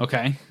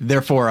 Okay.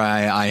 Therefore,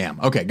 I am.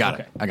 Okay, got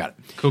it. I got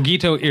it.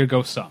 Cogito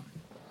ergo sum.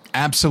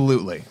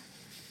 Absolutely.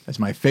 That's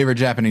my favorite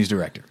Japanese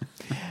director.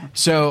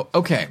 So,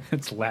 okay.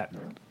 It's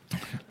Latin.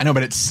 I know,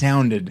 but it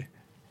sounded...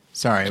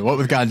 Sorry, what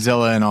with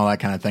Godzilla and all that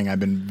kind of thing, I've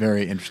been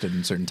very interested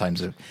in certain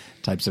types of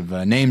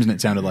names, and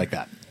it sounded like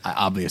that.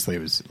 Obviously, it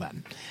was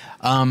Latin.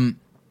 I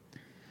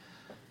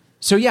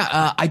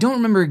don't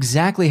remember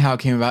exactly how it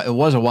came about. It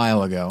was a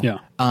while ago. Yeah.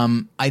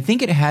 I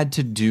think it had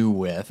to do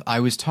with... I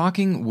was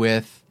talking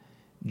with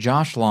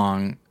Josh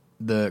Long,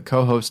 the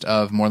co-host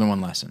of More Than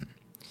One Lesson.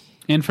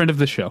 And friend of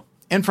the show.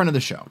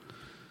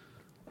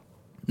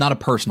 Not a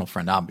personal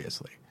friend,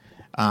 obviously.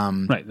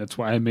 Right, that's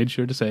why I made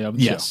sure to say of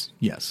the show.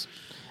 Yes.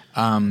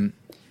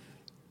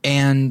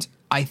 And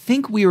I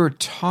think we were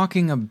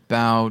talking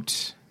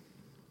about...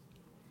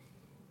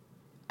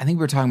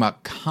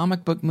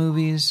 comic book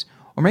movies,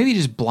 or maybe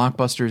just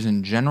blockbusters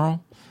in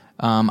general.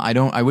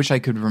 I wish I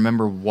could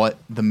remember what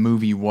the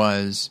movie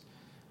was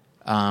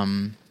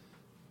that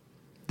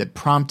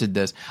prompted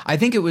this. I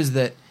think it was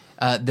that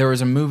there was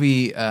a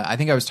movie. I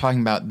think I was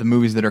talking about the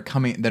movies that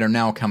are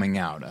now coming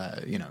out.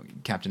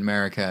 Captain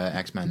America,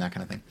 X-Men, that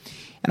kind of thing.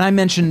 And I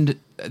mentioned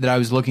that I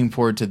was looking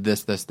forward to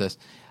this.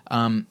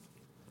 And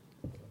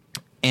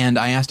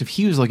I asked if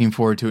he was looking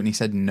forward to it, and he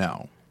said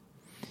no.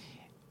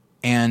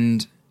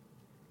 And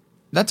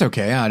that's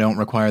okay. I don't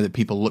require that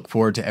people look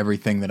forward to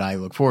everything that I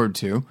look forward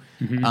to.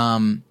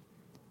 Mm-hmm.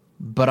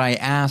 But I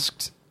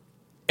asked,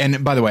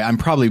 and by the way, I'm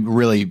probably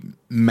really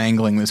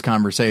mangling this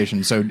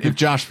conversation, so if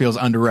Josh feels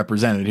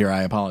underrepresented here,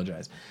 I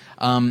apologize.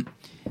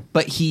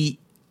 But he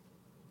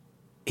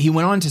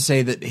went on to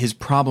say that his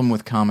problem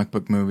with comic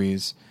book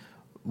movies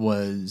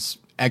was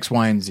X,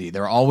 Y, and Z.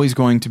 They're always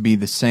going to be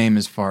the same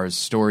as far as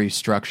story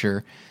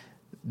structure.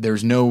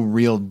 There's no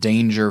real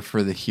danger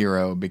for the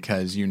hero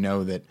because you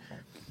know that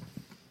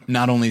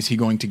not only is he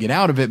going to get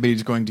out of it, but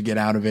he's going to get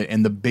out of it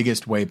in the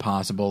biggest way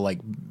possible, like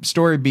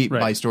story beat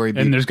by story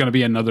beat. And there's going to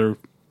be another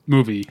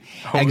movie.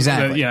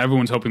 Exactly.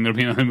 Everyone's hoping there'll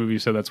be another movie,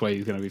 so that's why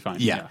he's going to be fine.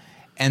 Yeah.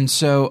 And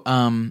so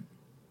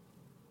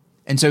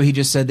he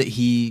just said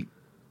that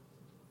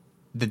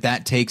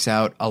that takes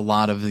out a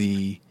lot of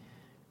the,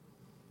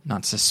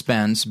 not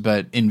suspense,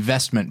 but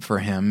investment for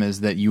him,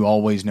 is that you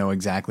always know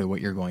exactly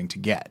what you're going to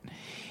get.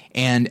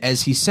 And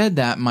as he said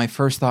that, my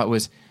first thought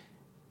was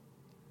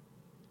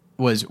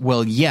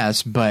well,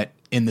 yes, but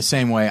in the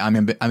same way, I'm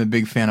a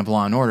big fan of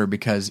Law and Order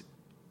because,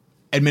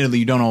 admittedly,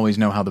 you don't always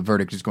know how the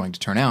verdict is going to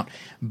turn out,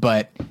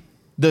 but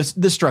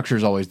the structure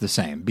is always the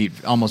same,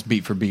 almost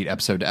beat for beat,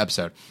 episode to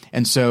episode.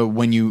 And so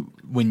when you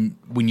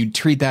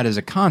treat that as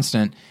a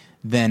constant,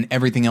 then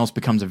everything else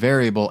becomes a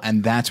variable,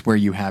 and that's where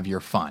you have your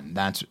fun.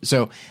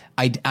 So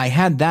I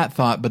had that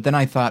thought, but then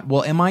I thought,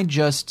 well, am I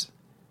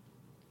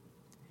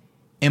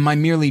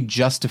merely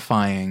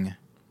justifying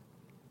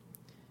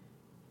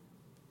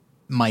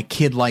my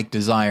kid-like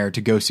desire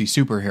to go see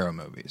superhero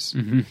movies?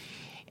 Mm-hmm.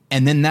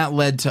 And then that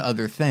led to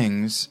other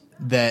things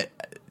that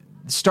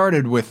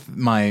started with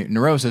my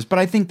neurosis, but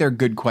I think they're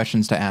good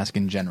questions to ask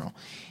in general.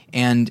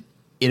 And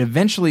it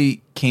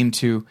eventually came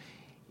to,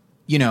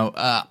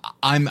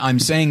 I'm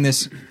saying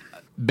this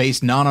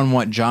based not on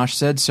what Josh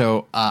said,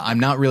 so I'm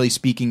not really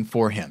speaking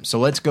for him. So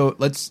let's go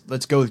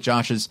with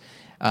Josh's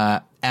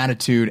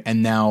attitude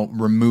and now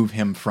remove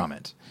him from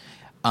it.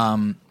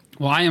 Well,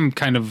 I am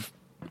kind of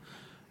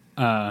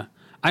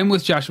I'm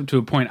with Josh up to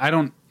a point. I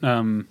don't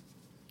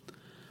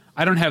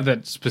have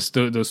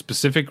those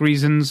specific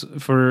reasons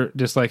for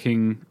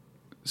disliking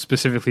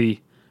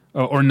specifically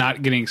or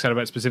not getting excited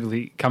about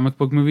specifically comic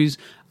book movies.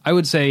 I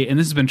would say, and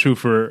this has been true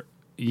for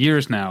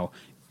years now,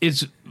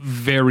 it's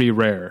very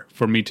rare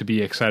for me to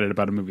be excited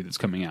about a movie that's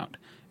coming out,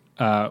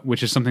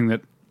 which is something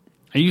that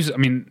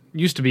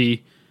used to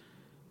be.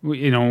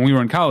 When we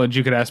were in college,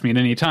 you could ask me at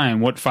any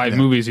time, what 5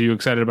 movies are you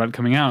excited about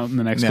coming out in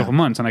the next couple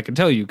months? And I could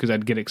tell you because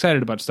I'd get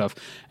excited about stuff.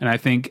 And I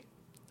think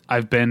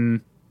I've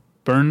been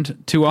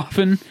burned too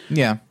often.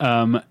 Yeah.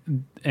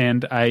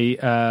 And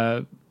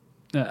I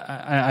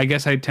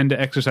guess I tend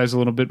to exercise a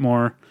little bit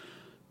more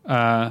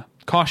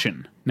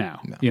caution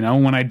now. No.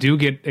 When I do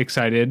get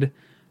excited,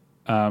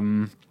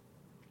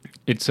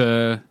 it's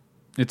a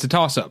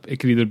toss-up.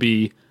 It could either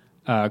be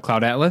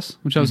Cloud Atlas,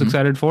 which I was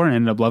excited for and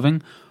ended up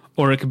loving,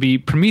 or it could be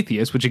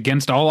Prometheus, which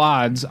against all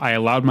odds I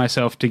allowed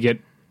myself to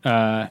get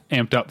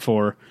amped up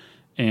for,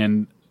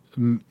 and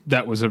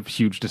that was a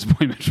huge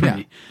disappointment for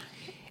me.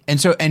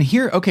 And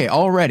here,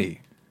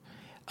 already,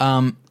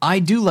 I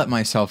do let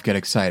myself get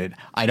excited.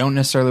 I don't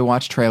necessarily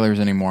watch trailers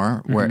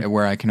anymore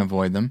where I can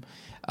avoid them.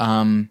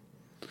 And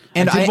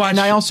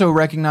I also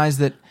recognize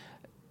that,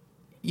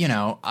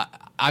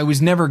 I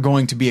was never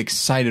going to be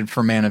excited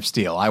for Man of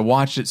Steel. I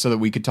watched it so that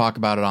we could talk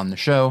about it on the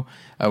show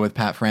with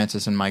Pat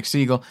Francis and Mike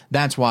Siegel.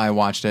 That's why I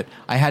watched it.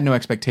 I had no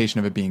expectation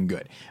of it being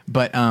good.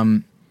 But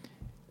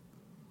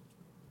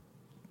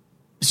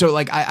so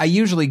I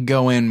usually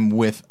go in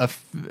with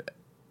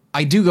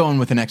I do go in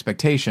with an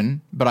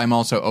expectation, but I'm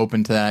also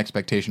open to that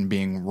expectation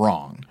being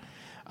wrong.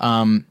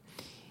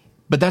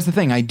 But that's the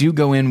thing. I do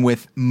go in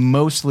with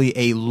mostly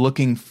a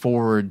looking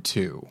forward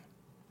to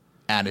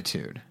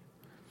attitude.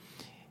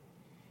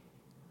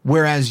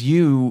 Whereas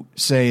you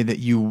say that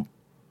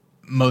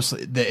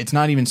that it's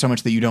not even so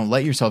much that you don't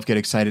let yourself get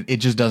excited, it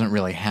just doesn't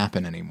really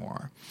happen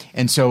anymore.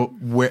 And so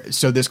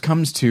this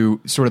comes to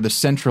sort of the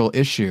central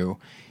issue,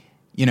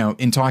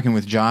 in talking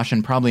with Josh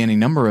and probably any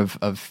number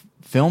of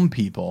film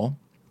people.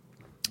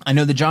 I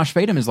know that Josh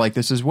Fadem is like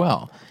this as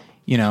well.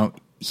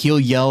 He'll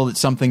yell that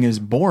something is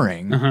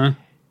boring.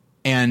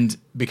 And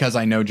because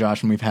I know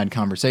Josh and we've had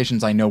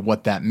conversations, I know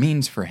what that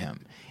means for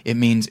him. It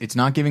means it's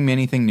not giving me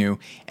anything new,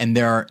 and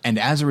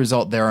as a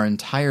result, there are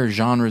entire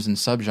genres and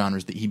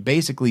subgenres that he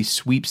basically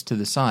sweeps to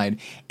the side,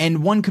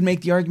 and one could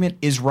make the argument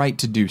is right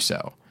to do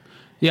so.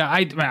 Yeah,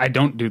 I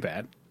don't do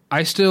that.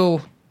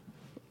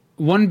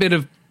 One bit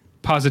of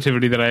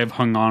positivity that I have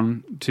hung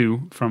on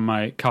to from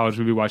my college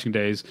movie watching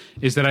days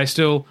is that I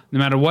still, no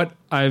matter what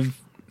I've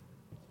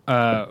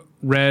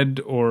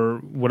read or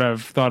what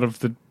I've thought of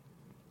the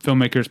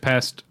filmmaker's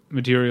past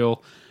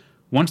material,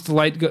 once the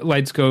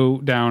lights go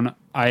down,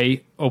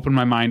 I open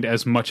my mind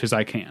as much as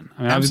I can.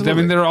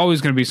 Absolutely. There are always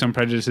going to be some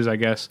prejudices, I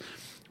guess,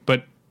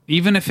 but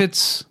even if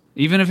it's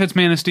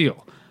Man of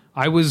Steel,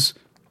 I was,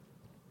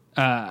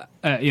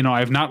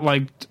 I've not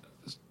liked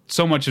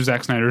so much of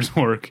Zack Snyder's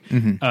work,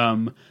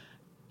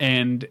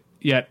 and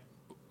yet,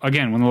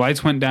 again, when the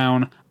lights went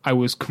down, I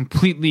was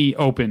completely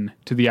open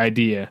to the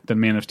idea that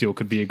Man of Steel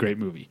could be a great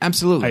movie.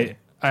 Absolutely,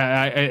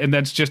 and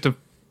that's just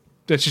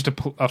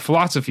a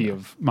philosophy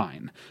of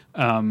mine.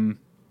 And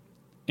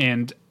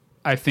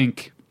I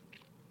think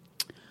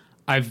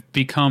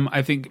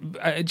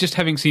just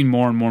having seen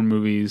more and more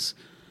movies,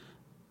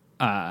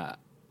 I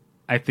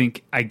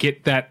think I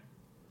get that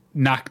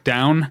knocked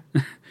down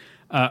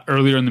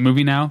earlier in the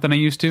movie now than I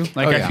used to.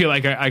 I feel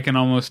like I can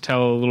almost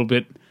tell a little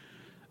bit.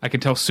 I can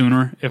tell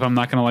sooner if I'm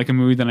not going to like a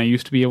movie than I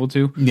used to be able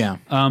to. Yeah.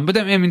 But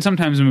then,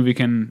 sometimes a movie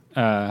can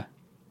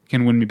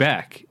win me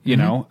back.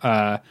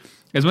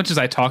 As much as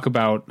I talk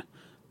about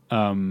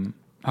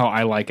how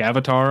I like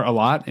Avatar a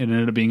lot, it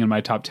ended up being in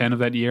my top 10 of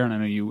that year, and I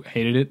know you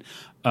hated it.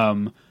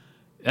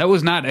 That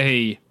was not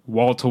a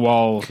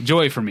wall-to-wall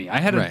joy for me. I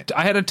had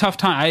a tough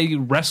time. I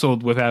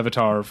wrestled with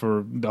Avatar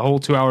for the whole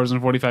 2 hours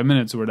and 45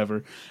 minutes or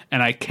whatever,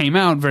 and I came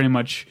out very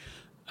much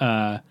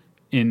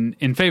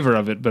in favor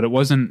of it, but it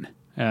wasn't.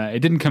 It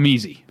didn't come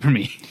easy for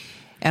me.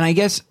 And I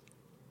guess,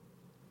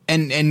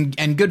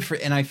 and good for,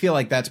 and I feel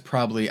like that's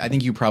probably. I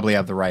think you probably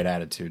have the right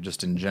attitude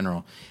just in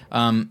general,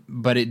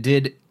 but it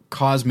did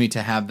cause me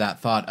to have that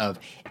thought of,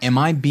 am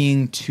I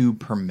being too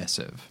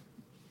permissive?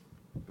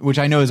 which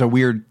I know is a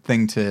weird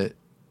thing to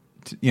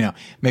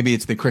maybe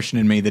it's the Christian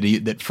in me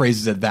that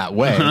phrases it that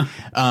way.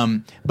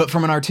 But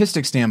from an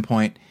artistic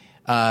standpoint,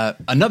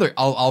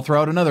 I'll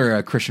throw out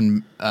another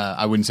Christian.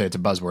 I wouldn't say it's a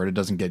buzzword. It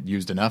doesn't get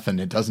used enough, and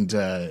it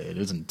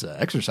isn't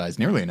exercised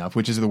nearly enough.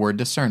 Which is the word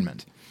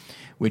discernment,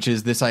 which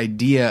is this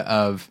idea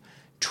of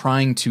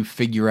trying to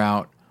figure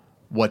out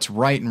what's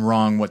right and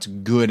wrong, what's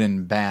good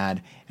and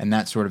bad, and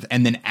that sort of,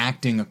 and then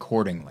acting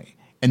accordingly.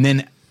 And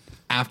then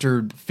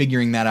after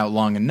figuring that out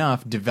long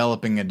enough,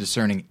 developing a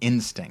discerning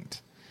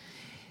instinct.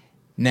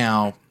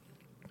 Now,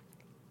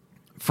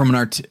 from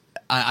an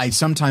I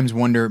sometimes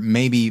wonder,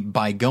 maybe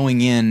by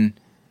going in,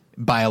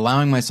 by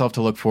allowing myself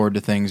to look forward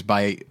to things,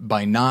 by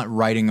not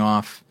writing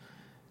off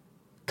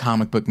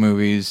comic book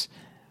movies,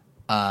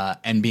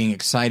 and being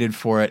excited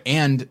for it.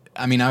 And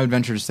I mean, I would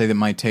venture to say that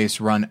my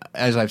tastes run,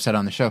 as I've said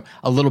on the show,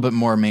 a little bit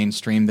more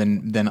mainstream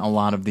than a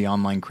lot of the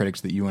online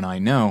critics that you and I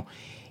know.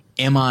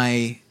 Am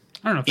I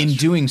don't know if in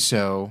doing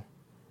so,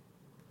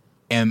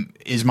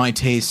 is my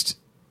taste,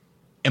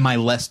 am I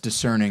less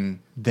discerning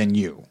than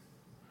you?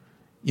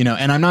 You know,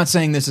 and I'm not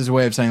saying this as a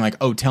way of saying like,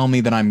 oh, tell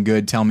me that I'm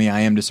good, tell me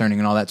I am discerning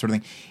and all that sort of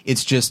thing.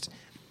 It's just,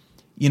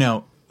 you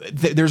know,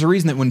 there's a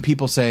reason that when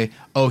people say,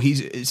 oh,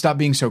 stop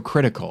being so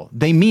critical,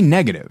 they mean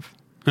negative.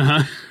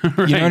 Right, you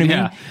know what I mean?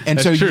 Yeah, and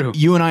that's so true.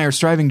 you and I are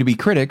striving to be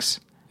critics.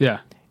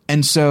 Yeah.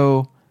 And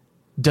so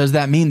does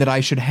that mean that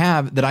I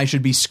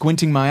should be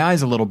squinting my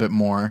eyes a little bit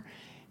more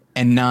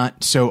and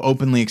not so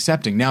openly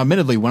accepting? Now,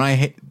 admittedly,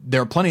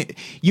 there are plenty,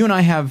 you and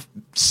I have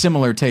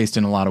similar taste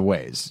in a lot of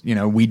ways. You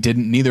know,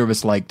 neither of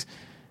us liked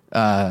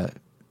Man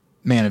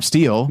of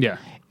Steel. Yeah.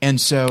 And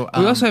so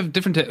we also have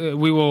different,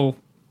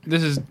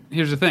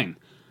 here's the thing.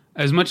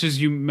 As much as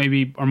you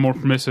maybe are more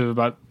permissive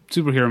about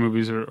superhero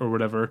movies or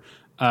whatever,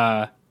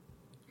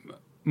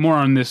 more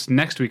on this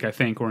next week, I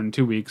think, or in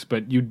 2 weeks,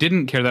 but you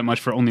didn't care that much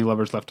for Only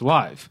Lovers Left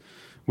Alive,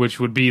 which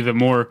would be the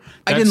more...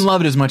 I didn't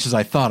love it as much as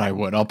I thought I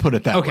would. I'll put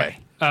it that way.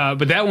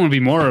 But that one would be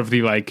more of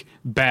the like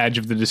badge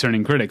of the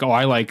discerning critic. Oh,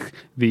 I like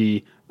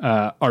the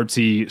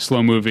artsy,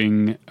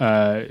 slow-moving,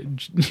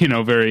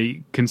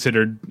 very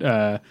considered,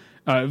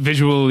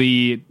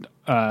 visually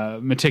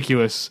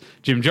meticulous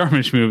Jim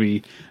Jarmusch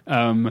movie.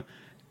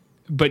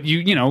 But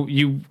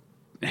you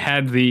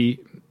had the...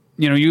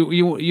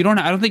 you don't.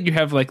 I don't think you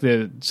have like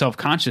the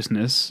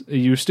self-consciousness.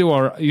 You still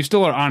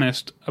are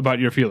honest about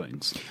your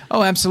feelings.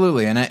 Oh,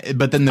 absolutely.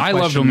 But then I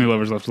loved Only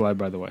Lovers Left Alive,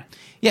 by the way.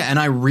 Yeah, and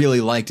I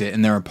really liked it,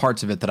 and there are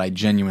parts of it that I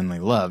genuinely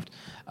loved.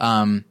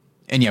 And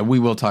yeah, we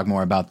will talk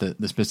more about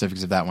the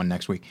specifics of that one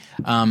next week.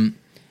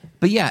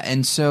 But yeah,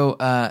 and so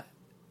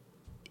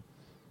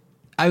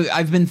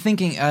I've been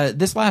thinking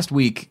this last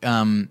week.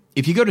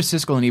 If you go to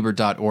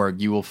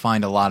siskelandebert.org, you will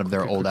find a lot of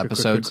their old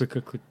episodes.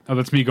 Click. Oh,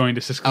 that's me going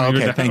to Siskel. Oh,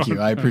 okay, thank you.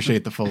 I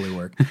appreciate the Foley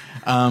work.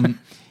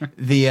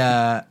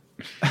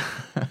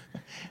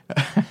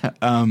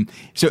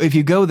 So if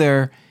you go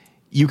there,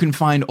 you can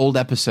find old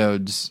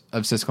episodes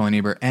of Siskel and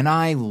Ebert, and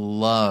I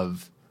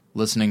love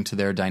listening to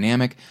their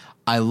dynamic.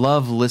 I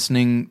love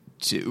listening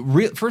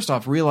to first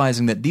off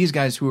realizing that these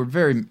guys who are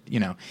very,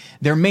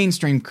 they're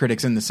mainstream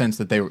critics in the sense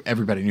that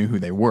everybody knew who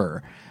they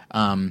were.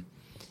 And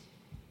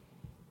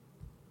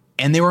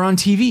they were on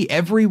TV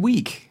every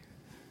week.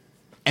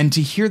 And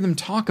to hear them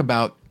talk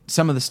about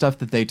some of the stuff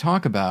that they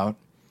talk about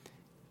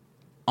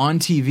on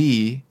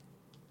TV,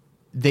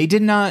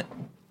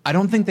 I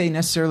don't think they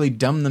necessarily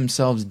dumbed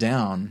themselves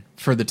down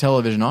for the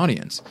television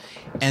audience.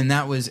 And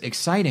that was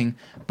exciting,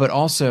 but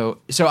also,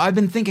 so I've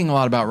been thinking a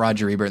lot about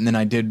Roger Ebert, and then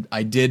I did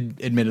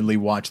admittedly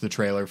watch the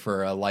trailer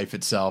for Life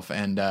Itself,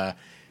 and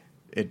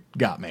it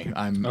got me.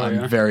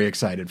 I'm very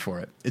excited for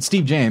it. It's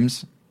Steve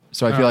James,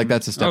 so I feel like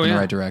that's a step in the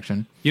right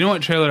direction. You know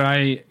what trailer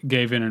I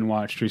gave in and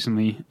watched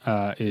recently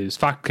is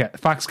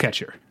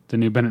Foxcatcher, the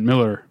new Bennett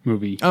Miller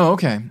movie. Oh,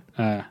 okay.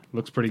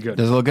 Looks pretty good.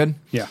 Does it look good?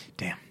 Yeah.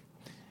 Damn.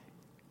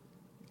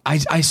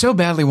 I so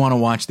badly want to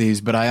watch these,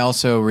 but I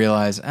also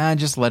realize,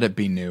 just let it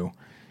be new.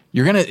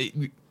 You're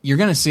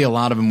gonna see a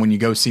lot of them when you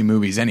go see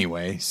movies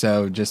anyway.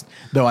 So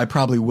though I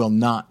probably will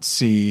not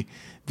see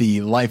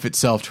the Life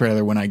Itself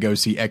trailer when I go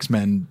see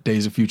X-Men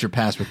Days of Future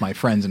Past with my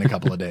friends in a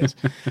couple of days.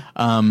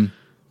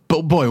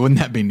 But boy, wouldn't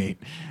that be neat?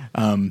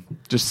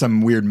 Just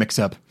some weird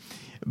mix-up.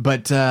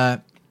 But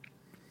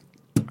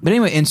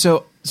anyway, and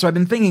so I've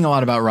been thinking a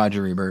lot about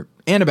Roger Ebert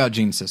and about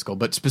Gene Siskel,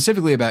 but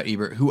specifically about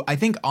Ebert, who I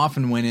think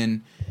often went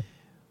in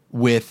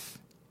with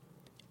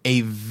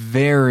a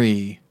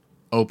very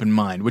open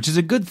mind, which is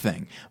a good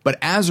thing. But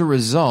as a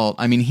result,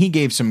 I mean, he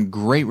gave some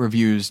great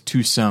reviews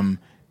to some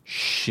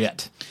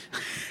shit.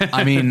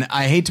 I mean,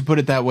 I hate to put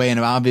it that way, and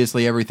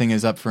obviously everything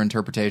is up for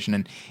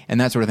interpretation and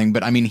that sort of thing,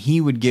 but I mean,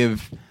 he would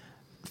give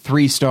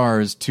 3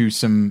 stars to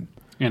some...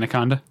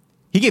 Anaconda?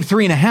 He gave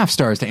 3.5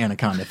 stars to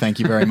Anaconda, thank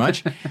you very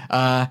much.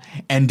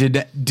 And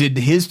did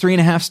his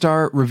 3.5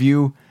 star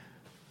review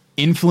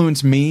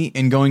influence me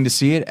in going to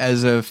see it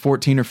as a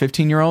 14 or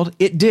 15-year-old?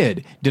 It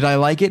did. Did I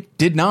like it?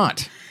 Did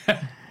not.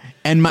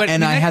 And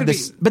I had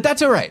this, but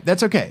that's all right.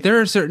 That's okay.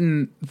 There are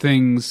certain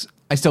things.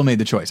 I still made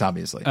the choice,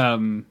 obviously.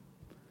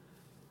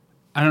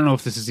 I don't know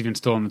if this is even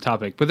still on the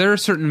topic, but there are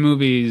certain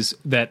movies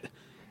that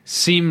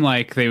seem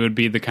like they would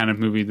be the kind of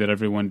movie that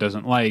everyone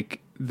doesn't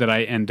like that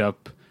I end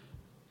up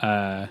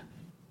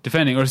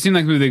defending, or seem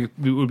like movie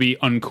that would be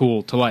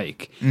uncool to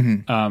like.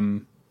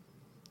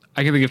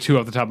 I can think of two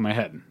off the top of my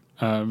head,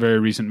 very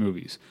recent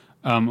movies.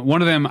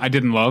 One of them I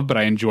didn't love, but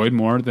I enjoyed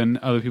more than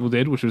other people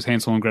did, which was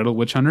Hansel and Gretel,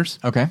 Witch Hunters.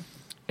 Okay.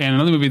 And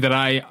another movie that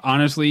I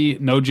honestly,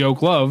 no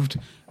joke, loved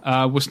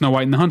was Snow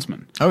White and the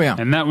Huntsman. Oh, yeah.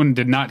 And that one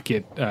did not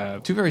get...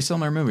 two very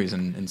similar movies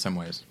in some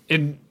ways.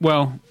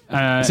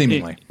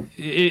 Seemingly.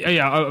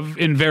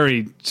 In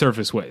very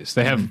surface ways.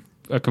 They have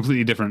a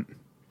completely different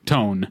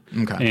tone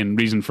and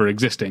reason for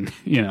existing,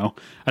 I don't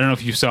know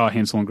if you saw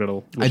Hansel and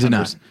Gretel. I did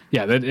not.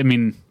 Yeah,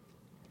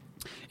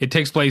 it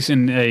takes place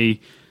in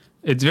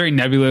it's very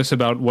nebulous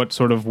about what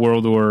sort of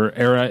world or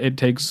era it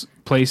takes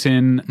place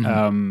in.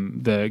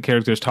 The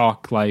characters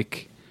talk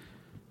like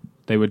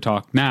they would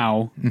talk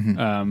now,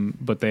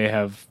 but they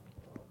have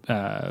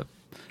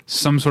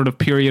some sort of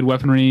period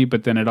weaponry,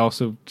 but then it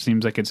also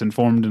seems like it's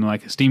informed in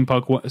like a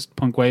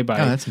steampunk way by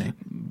that's neat.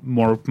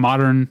 More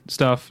modern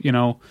stuff,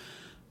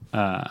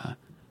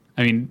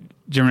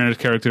 Jim Renner's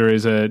character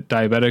is a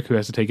diabetic who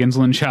has to take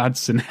insulin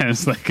shots and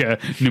has like a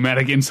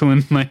pneumatic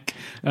insulin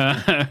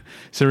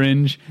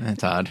syringe.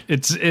 That's odd.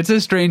 It's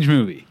a strange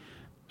movie.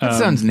 That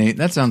sounds neat.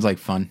 That sounds like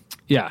fun.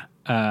 Yeah.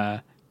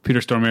 Peter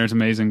Stormare is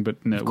amazing,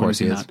 but no, of course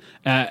he is.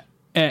 Not.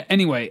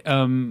 Anyway,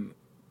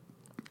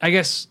 I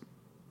guess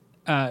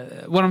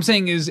what I'm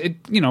saying is I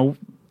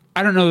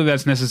don't know that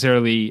that's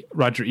necessarily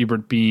Roger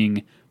Ebert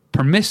being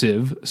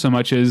permissive so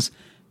much as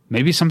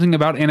maybe something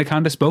about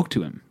Anaconda spoke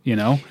to him,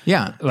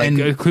 Yeah.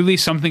 Clearly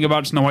something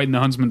about Snow White and the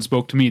Huntsman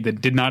spoke to me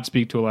that did not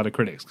speak to a lot of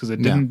critics because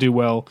it didn't do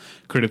well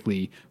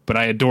critically, but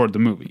I adored the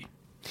movie.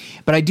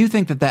 But I do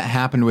think that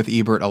happened with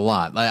Ebert a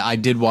lot. I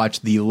did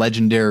watch the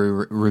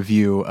legendary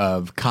review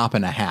of Cop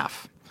and a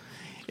Half,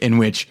 in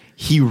which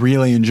he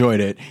really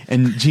enjoyed it.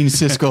 And Gene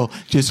Siskel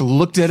just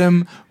looked at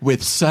him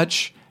with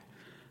such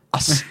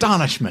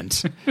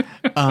astonishment.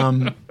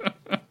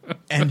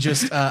 And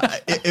just,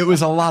 it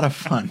was a lot of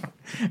fun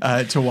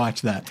to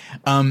watch that.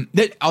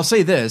 I'll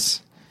say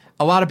this.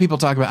 A lot of people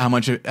talk about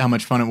how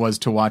much fun it was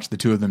to watch the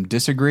two of them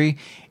disagree.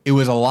 It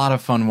was a lot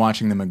of fun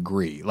watching them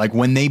agree. Like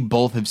when they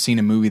both have seen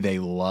a movie they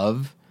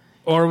love.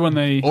 Or when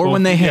they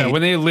hate.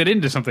 When they lit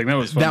into something, that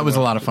was fun. That was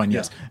a lot of fun,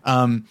 yes.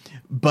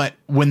 But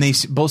when they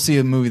both see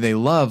a movie they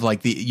love,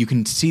 you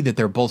can see that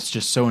they're both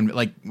just so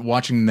like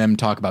watching them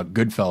talk about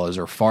Goodfellas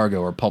or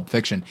Fargo or Pulp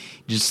Fiction,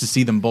 just to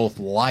see them both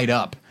light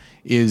up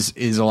is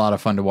a lot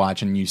of fun to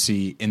watch, and you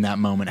see in that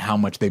moment how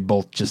much they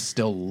both just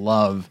still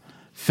love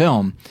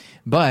film.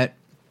 But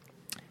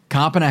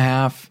Cop and a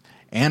Half,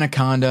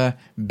 Anaconda,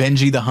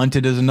 Benji the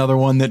Hunted is another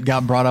one that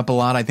got brought up a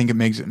lot. I think it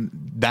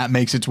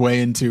makes its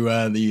way into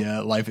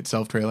the Life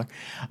Itself trailer.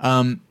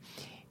 And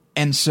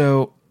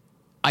so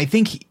I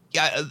think he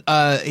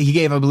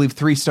gave, I believe,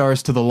 3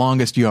 stars to The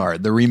Longest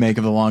Yard, the remake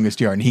of The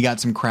Longest Yard, and he got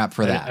some crap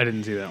for that. I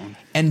didn't see that one.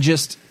 And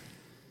just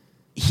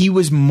he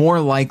was more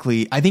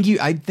likely. I think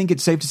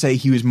it's safe to say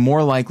he was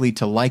more likely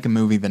to like a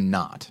movie than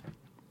not.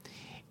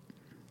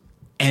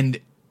 And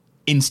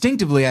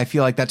instinctively, I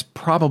feel like that's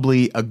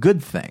probably a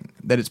good thing.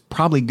 That it's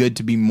probably good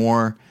to be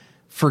more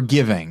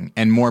forgiving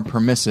and more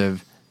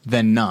permissive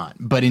than not.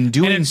 But in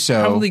doing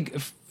so, probably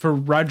for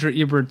Roger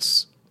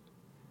Ebert's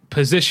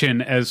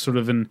position as sort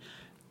of an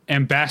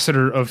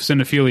ambassador of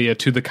cinephilia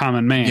to the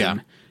common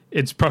man,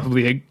 it's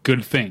probably a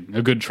good thing,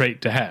 a good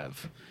trait to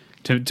have,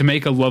 to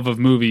make a love of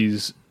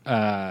movies,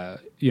 palatable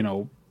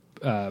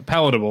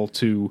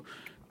to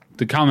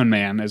the common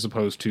man as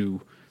opposed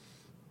to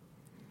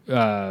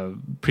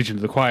preaching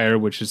to the choir,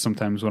 which is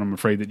sometimes what I'm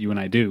afraid that you and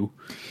I do.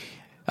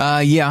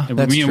 That's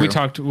true. We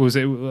talked. Was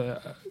it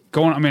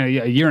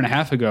a year and a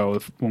half ago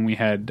when we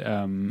had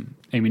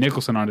Amy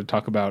Nicholson on to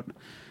talk about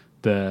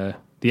the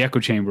echo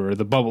chamber or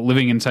the bubble,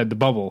 living inside the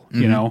bubble.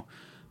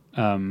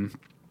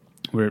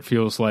 Where it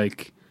feels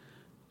like,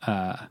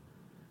 I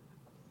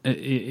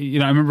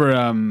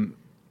remember.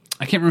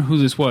 I can't remember who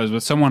this was,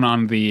 but someone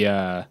on the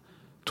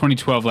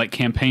 2012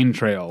 campaign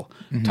trail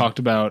talked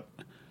about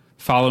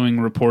following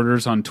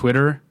reporters on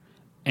Twitter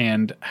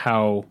and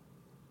how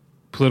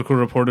political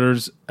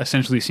reporters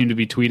essentially seem to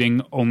be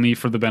tweeting only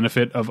for the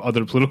benefit of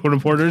other political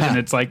reporters, and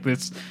it's like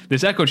this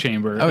echo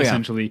chamber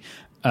essentially.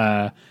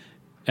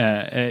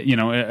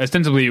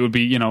 Ostensibly it would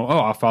be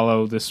I'll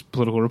follow this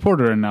political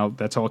reporter and now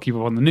that's how I'll keep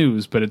up on the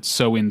news, but it's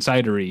so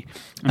insidery.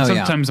 And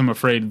sometimes I'm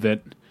afraid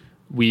that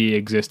we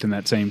exist in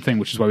that same thing,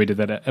 which is why we did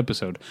that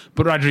episode.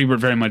 But Roger Ebert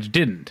very much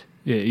didn't.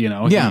 He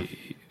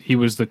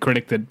was the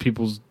critic that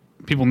people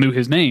knew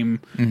his name,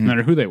 no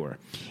matter who they were.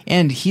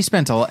 And he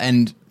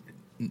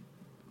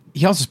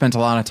also spent a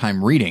lot of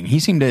time reading.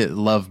 He seemed to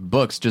love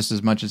books just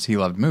as much as he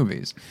loved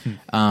movies,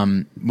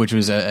 which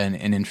was an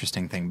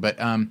interesting thing. But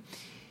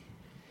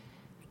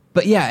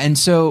yeah, and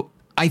so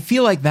I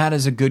feel like that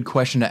is a good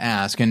question to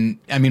ask. And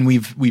I mean,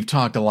 we've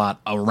talked a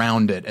lot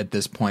around it at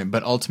this point,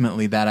 but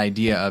ultimately that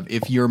idea of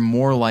if you're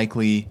more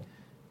likely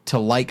to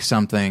like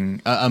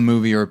something, a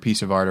movie or a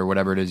piece of art or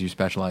whatever it is you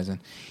specialize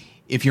in,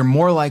 if you're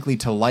more likely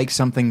to like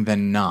something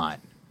than not,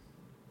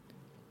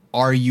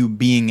 are you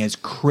being as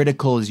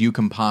critical as you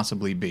can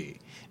possibly be?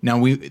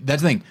 Now,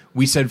 that's the thing.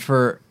 We said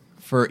for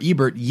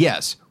Ebert,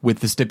 yes, with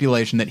the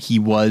stipulation that he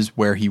was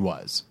where he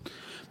was.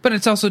 But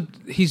it's also,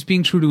 he's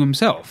being true to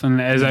himself, and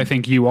as I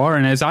think you are,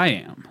 and as I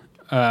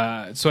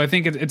am. So I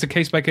think it's a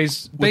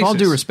case-by-case basis. With all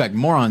due respect,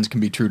 morons can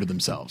be true to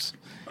themselves.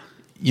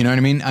 You know what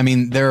I mean? I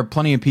mean, there are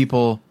plenty of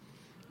people,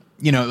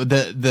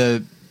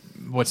 the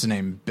what's the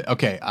name?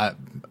 Okay,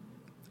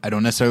 I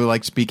don't necessarily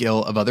like to speak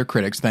ill of other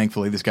critics.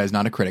 Thankfully, this guy's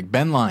not a critic.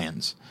 Ben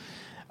Lyons,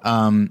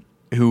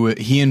 who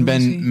he and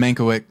Ben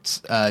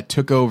Mankiewicz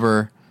took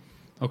over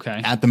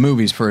at the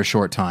movies for a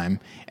short time,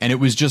 and it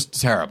was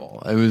just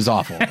terrible. It was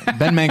awful.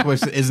 Ben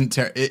Mankiewicz isn't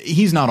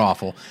he's not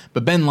awful,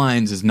 but Ben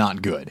Lyons is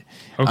not good.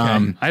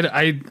 Okay,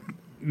 I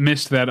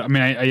missed that. I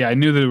mean, I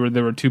knew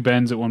there were two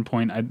Bens at one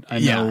point. I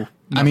know.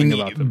 I mean,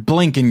 about them.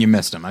 blink and you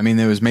missed him. I mean,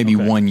 there was maybe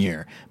 1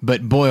 year,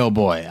 but boy, oh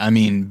boy, I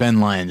mean, Ben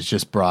Lyons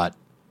just brought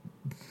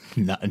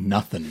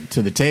nothing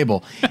to the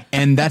table,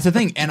 and that's the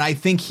thing. And I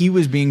think he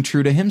was being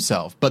true to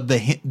himself, but the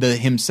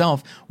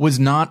himself was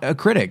not a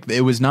critic.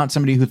 It was not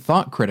somebody who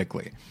thought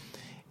critically,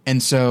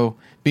 and so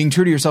being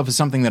true to yourself is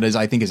something that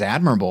I think is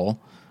admirable.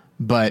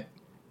 But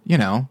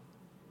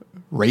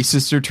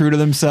racists are true to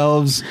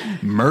themselves,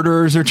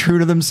 murderers are true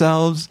to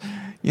themselves.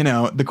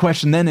 The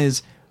question then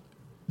is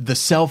the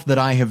self that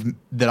I am.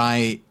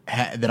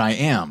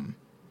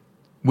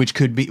 Which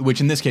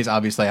in this case,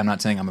 obviously, I'm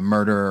not saying I'm a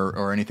murderer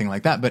or anything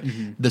like that, but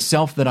the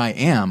self that I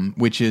am,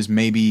 which is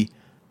maybe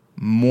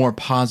more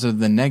positive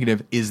than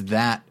negative, is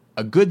that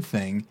a good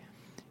thing?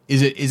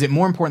 Is it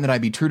more important that I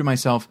be true to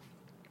myself,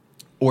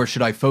 or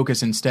should I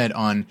focus instead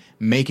on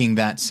making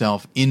that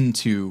self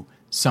into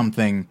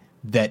something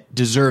that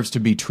deserves to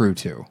be true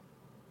to?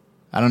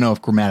 I don't know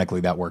if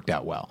grammatically that worked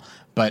out well,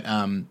 but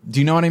do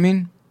you know what I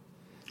mean?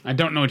 I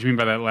don't know what you mean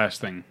by that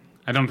last thing.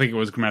 I don't think it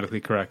was grammatically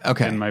correct.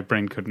 Okay. And my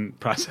brain couldn't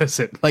process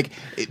it. Like,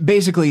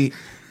 basically,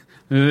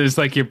 it's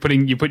like you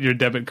put your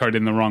debit card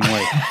in the wrong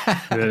way.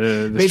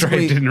 The stripe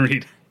didn't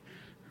read.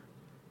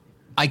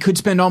 I could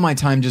spend all my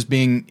time just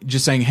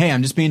saying, hey,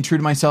 I'm just being true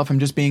to myself. I'm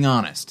just being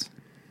honest.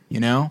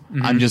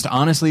 I'm just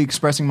honestly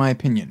expressing my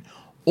opinion.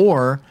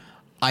 Or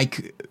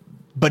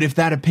but if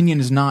that opinion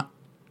is not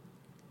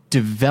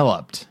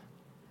developed,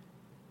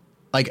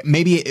 like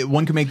maybe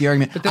one could make the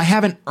argument, I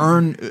haven't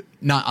earned,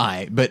 not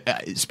I, but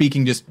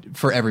speaking just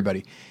for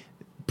everybody,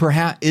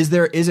 perhaps is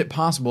it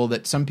possible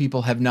that some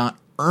people have not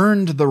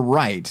earned the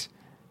right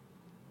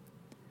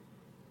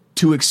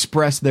to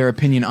express their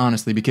opinion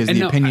honestly because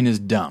the opinion is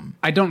dumb?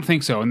 I don't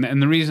think so.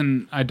 And the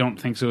reason I don't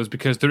think so is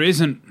because there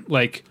isn't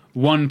like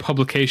one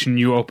publication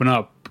you open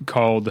up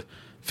called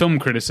film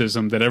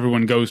criticism that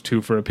everyone goes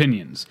to for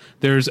opinions.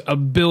 There's a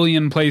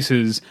billion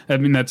places. I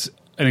mean, that's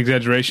an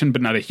exaggeration,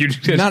 but not a huge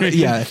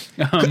exaggeration.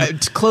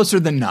 It's closer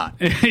than not.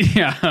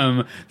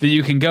 That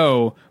you can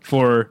go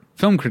for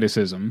film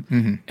criticism.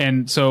 Mm-hmm.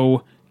 And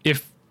so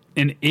if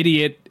an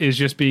idiot is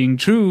just being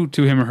true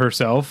to him or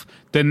herself,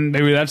 then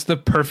maybe that's the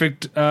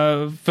perfect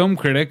film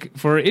critic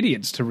for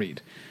idiots to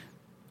read.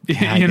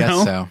 I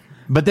guess so.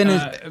 But then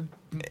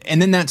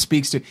and then that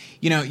speaks to,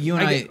 you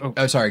and I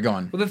oh, sorry, go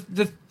on. Well,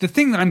 the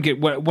thing that I'm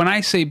getting, when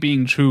I say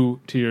being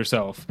true to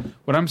yourself,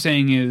 what I'm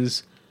saying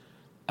is,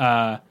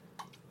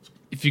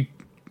 if you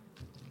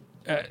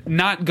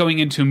not going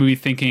into a movie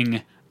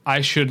thinking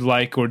I should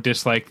like or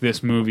dislike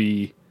this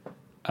movie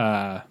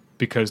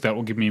because that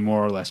will give me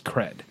more or less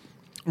cred,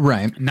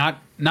 right? Not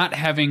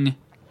having,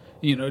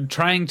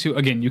 trying to,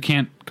 again, you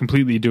can't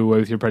completely do away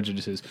with your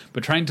prejudices,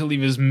 but trying to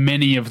leave as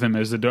many of them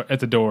as at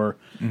the door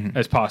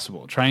as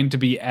possible, trying to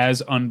be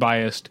as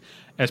unbiased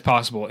as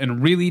possible,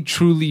 and really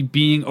truly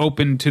being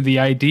open to the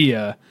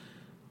idea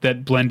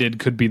that Blended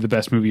could be the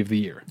best movie of the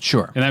year.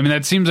 Sure. And I mean,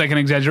 that seems like an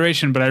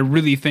exaggeration, but I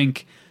really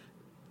think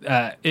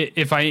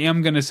if I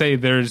am going to say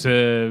there's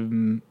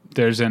an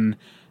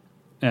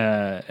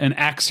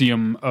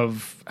axiom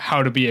of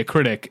how to be a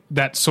critic,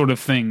 that sort of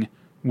thing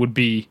would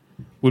be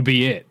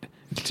it.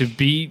 To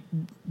be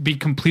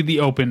completely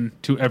open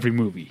to every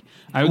movie.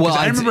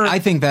 I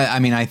think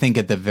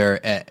at the very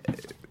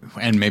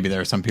and maybe there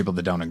are some people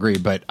that don't agree,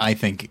 but I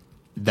think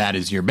that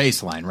is your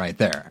baseline right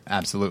there.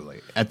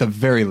 Absolutely. At the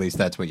very least,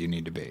 that's what you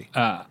need to be.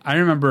 I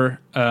remember.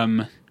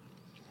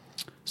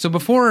 So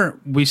before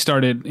we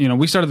started,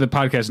 we started the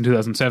podcast in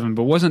 2007,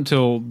 but it wasn't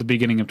until the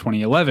beginning of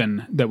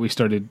 2011 that we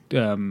started.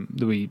 That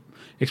we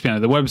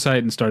expanded the website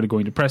and started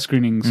going to press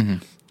screenings. Mm-hmm.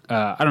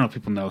 I don't know if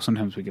people know.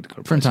 Sometimes we get to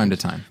go to from time to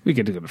time. We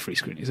get to go to free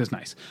screenings. It's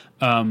nice.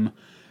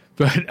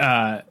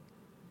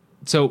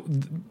 So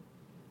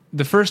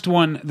the first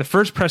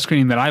press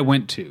screening that I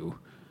went to,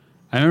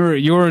 I remember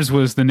yours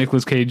was the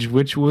Nicolas Cage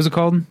witch. What was it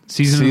called?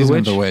 Season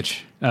of the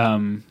Witch.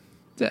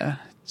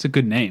 It's a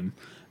good name.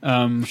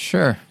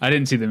 Sure. I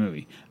didn't see the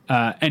movie.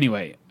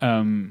 Anyway,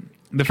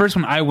 the first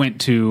one I went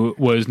to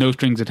was No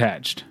Strings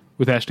Attached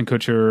with Ashton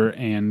Kutcher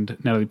and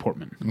Natalie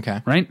Portman.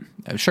 Okay. Right?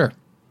 Sure.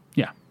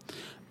 Yeah.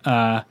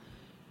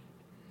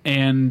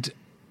 And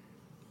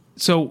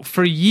so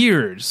for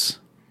years,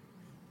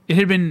 it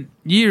had been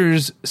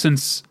years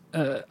since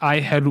I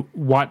had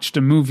watched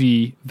a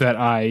movie that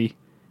I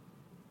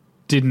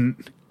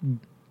didn't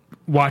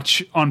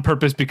watch on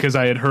purpose because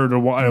I had heard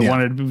or I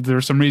wanted, there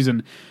was some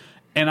reason.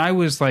 And I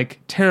was like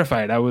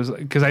terrified.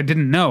 Because I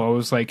didn't know. I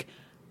was like,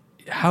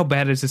 how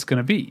bad is this going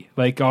to be?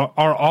 Like,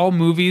 are all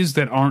movies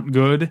that aren't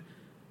good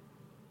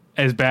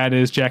as bad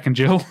as Jack and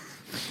Jill?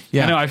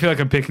 Yeah. I know I feel like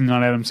I'm picking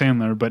on Adam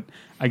Sandler, but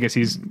I guess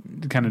he's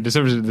kind of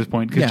deserves it at this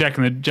point because Jack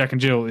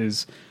and Jill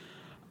is,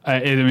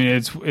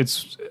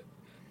 it's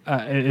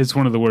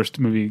one of the worst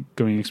movie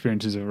going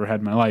experiences I've ever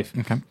had in my life.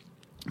 Okay.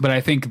 But I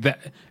think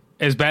that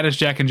as bad as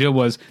Jack and Jill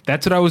was,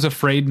 that's what I was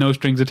afraid No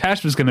Strings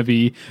Attached was going to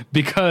be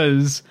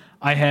because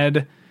I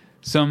had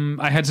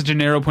such a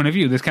narrow point of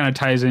view. This kind of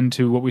ties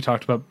into what we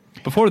talked about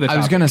before the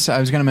topic. I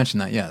was gonna mention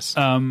that, yes.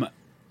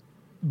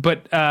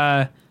 But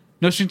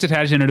No Strings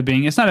Attached ended up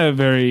being, it's not a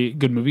very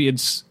good movie.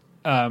 It's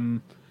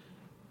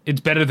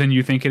better than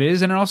you think it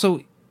is, and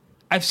also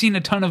I've seen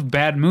a ton of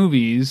bad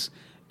movies,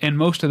 and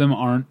most of them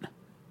aren't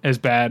as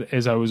bad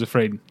as I was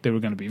afraid they were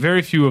going to be.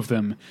 Very few of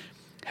them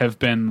have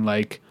been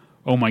like,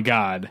 oh my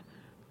god,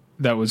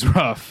 that was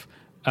rough.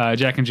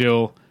 Jack and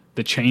Jill,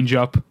 The Change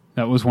Up,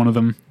 that was one of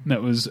them.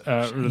 That was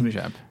really,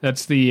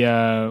 that's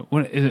the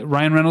what is it,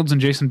 Ryan Reynolds and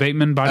Jason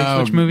Bateman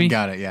body switch movie.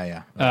 Got it.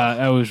 Yeah.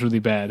 That was really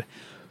bad.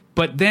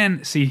 But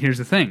then, see, here's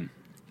the thing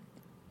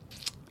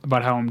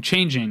about how I'm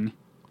changing.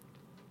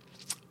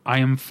 I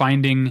am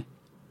finding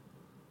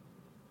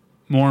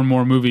more and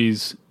more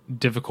movies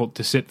difficult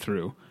to sit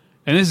through.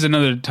 And this is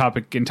another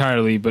topic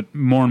entirely, but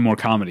more and more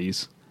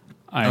comedies.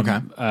 Okay.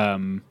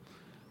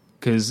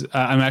 Because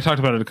I talked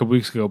about it a couple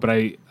weeks ago, but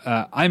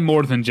I'm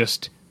more than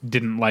just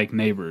didn't like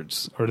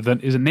Neighbors.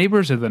 Is it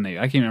Neighbors or The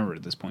Neighbors? I can't remember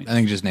at this point. I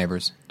think just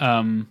Neighbors.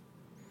 I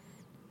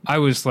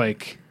was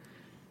like,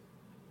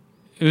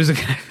 it was the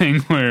kind of thing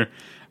where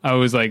I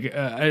was like,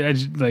 I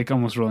just, like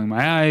almost rolling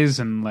my eyes,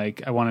 and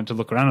like I wanted to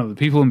look around at the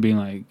people and being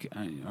like,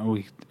 are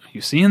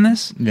you seeing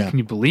this? Yeah. Can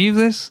you believe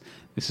this?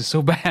 This is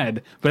so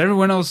bad. But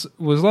everyone else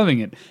was loving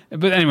it.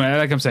 But anyway,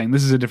 like I'm saying,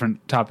 this is a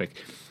different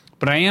topic.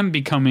 But I am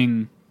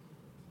becoming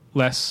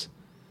less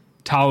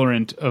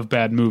tolerant of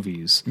bad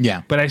movies.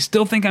 Yeah. But I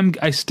still think I'm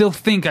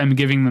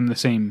giving them the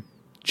same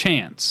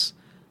chance.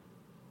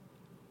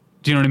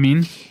 Do you know what I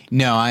mean?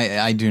 No,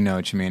 I do know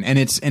what you mean. And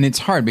it's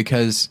hard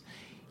because,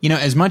 you know,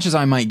 as much as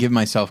I might give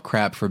myself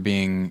crap for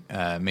being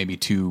maybe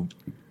too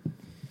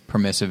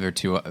permissive or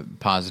too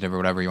positive or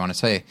whatever you want to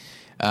say,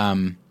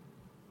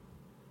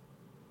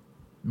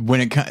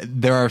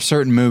 there are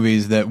certain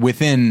movies that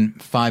within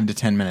 5 to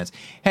 10 minutes,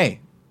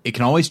 hey, it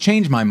can always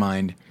change my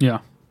mind. Yeah.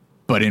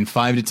 But in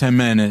 5 to 10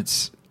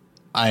 minutes,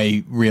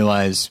 I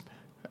realize,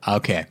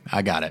 okay,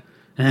 I got it.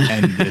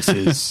 And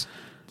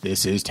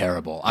this is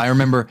terrible. I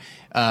remember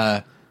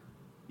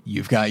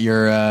you've got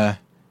your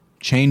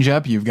Change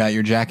Up, you've got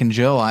your Jack and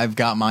Jill, I've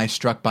got my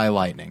Struck by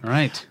Lightning.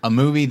 Right. A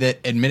movie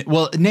that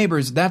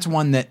Neighbors, that's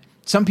one that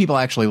some people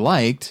actually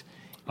liked.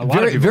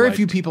 Very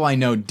few people I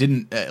know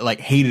didn't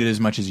hate it as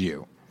much as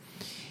you.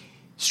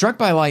 Struck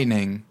by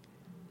Lightning,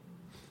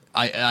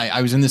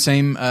 I was in the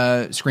same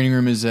screening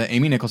room as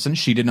Amy Nicholson.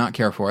 She did not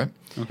care for it.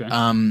 Okay.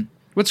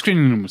 What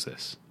screening room was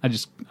this? I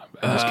just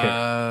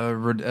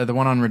care. The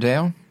one on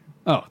Rodeo?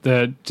 Oh,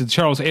 the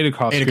Charles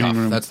Adekoff screening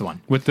room. That's the one.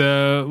 With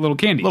the little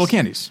candies. Little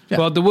candies. Yeah.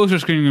 Well, the Wilshire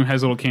screening room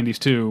has little candies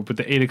too, but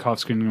the Adekoff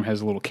screening room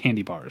has little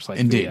candy bars. Like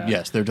indeed,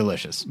 yes, they're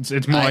delicious.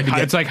 It's more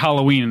it's like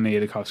Halloween in the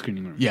Adekoff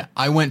screening room. Yeah,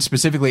 I went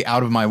specifically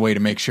out of my way to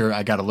make sure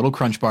I got a little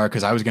Crunch Bar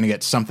because I was going to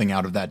get something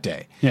out of that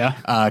day.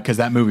 Yeah. Because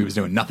that movie was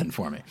doing nothing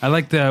for me. I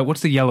like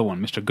what's the yellow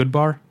one? Mr.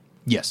 Goodbar?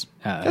 Yes.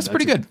 That's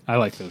pretty good. I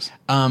like those.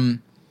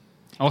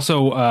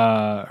 Also,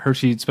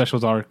 Hershey Special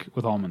Dark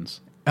with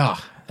almonds.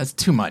 Oh, that's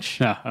too much.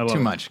 Yeah, I love too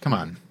much. Come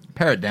on.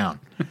 Pare it down.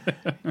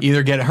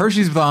 Either get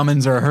Hershey's with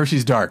almonds or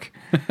Hershey's Dark.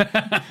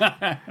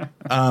 But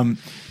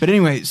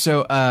anyway,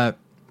 so but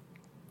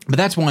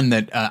that's one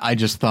that I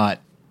just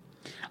thought.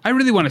 I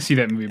really want to see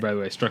that movie. By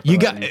the way, Struck by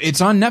Lightning. It's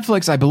on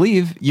Netflix, I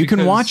believe. You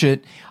can watch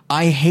it.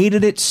 I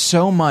hated it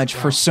so much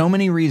for so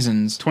many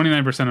reasons.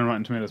 29% on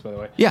Rotten Tomatoes, by the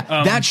way. Yeah,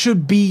 that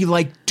should be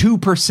like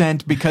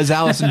 2% because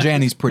Allison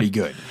Janney's pretty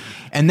good.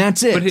 And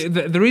that's it.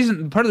 But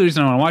part of the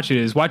reason I want to watch it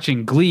is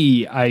watching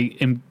Glee. I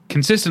am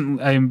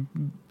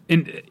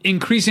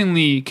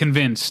increasingly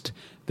convinced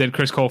that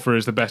Chris Colfer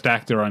is the best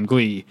actor on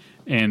Glee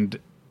and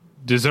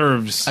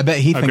deserves. I bet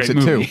he thinks it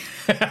too.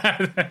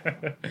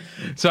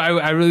 So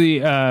I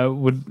really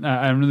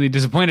I'm really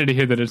disappointed to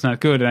hear that it's not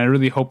good, and I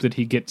really hope that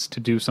he gets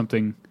to do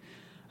something.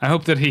 I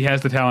hope that he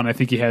has the talent I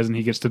think he has, and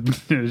he gets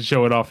to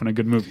show it off in a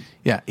good movie.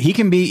 Yeah, he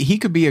could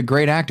be a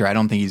great actor. I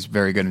don't think he's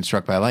very good in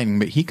Struck by Lightning,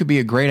 but he could be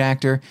a great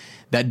actor.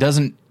 That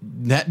doesn't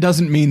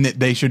mean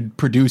that they should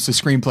produce a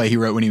screenplay he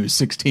wrote when he was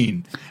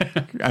 16.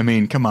 I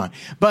mean, come on.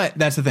 But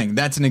that's the thing.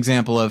 That's an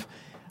example of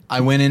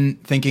I went in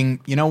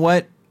thinking, you know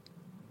what?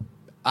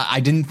 I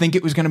didn't think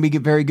it was going to be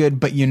very good,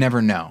 but you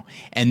never know.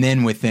 And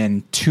then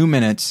within 2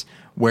 minutes,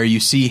 where you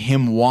see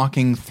him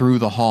walking through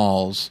the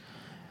halls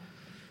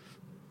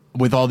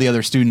with all the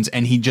other students,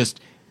 and he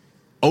just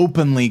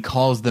openly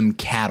calls them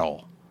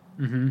cattle.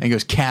 Mm-hmm. And he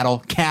goes,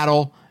 cattle,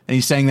 cattle. and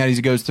he's saying that as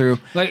he goes through.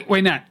 Like,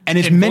 wait, not and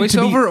it's in meant to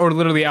be voiceover or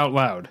literally out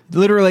loud.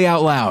 Literally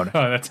out loud.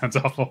 Oh, that sounds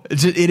awful.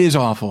 It is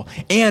awful,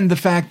 and the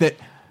fact that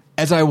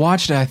as I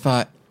watched it, I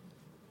thought,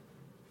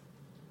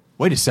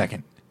 wait a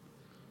second,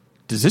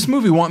 does this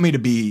movie want me to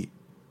be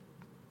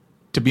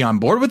on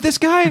board with this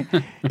guy?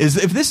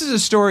 If this is a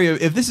story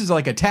of, if this is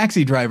like a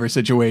Taxi Driver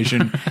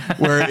situation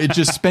where it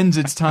just spends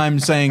its time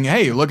saying,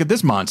 hey, look at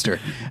this monster,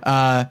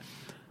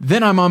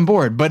 then I'm on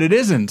board, but it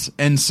isn't.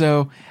 And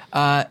so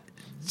I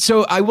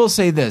will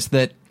say this,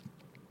 that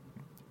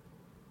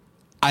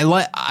I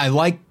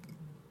like,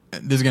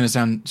 this is going to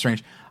sound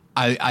strange.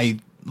 I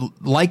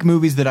like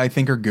movies that I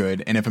think are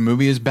good. And if a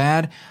movie is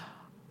bad,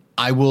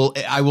 I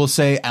will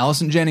say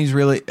Allison Janney's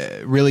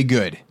really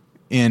good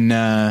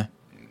in,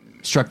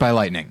 Struck by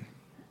Lightning,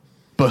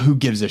 but who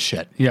gives a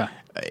shit? Yeah,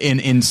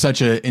 in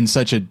such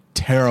a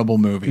terrible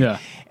movie. Yeah,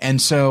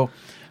 and so,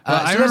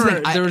 I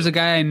remember there was a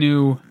guy I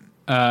knew.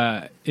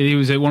 He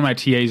was one of my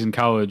TAs in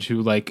college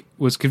who like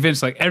was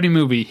convinced like every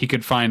movie he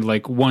could find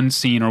like one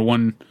scene or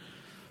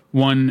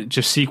one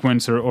just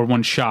sequence or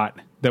one shot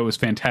that was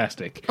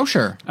fantastic. Oh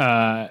sure,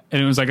 and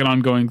it was like an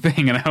ongoing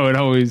thing, and I would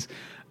always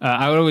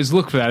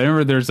look for that. I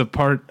remember there's a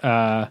part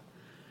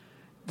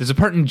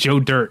in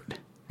Joe Dirt.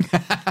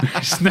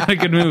 It's not a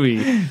good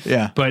movie.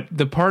 Yeah. But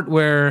the part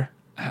where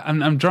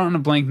I'm drawing a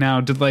blank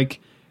now, did like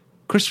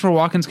Christopher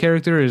Walken's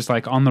character is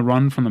like on the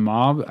run from the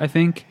mob, I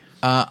think.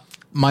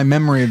 My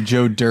memory of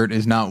Joe Dirt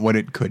is not what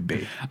it could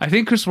be. I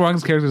think Christopher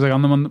Walken's character is like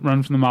on the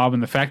run from the mob,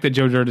 and the fact that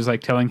Joe Dirt is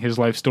like telling his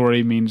life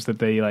story means that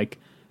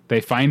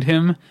they find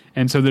him,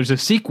 and so there's a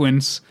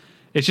sequence.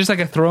 It's just like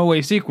a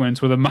throwaway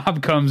sequence where the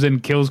mob comes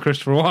and kills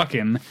Christopher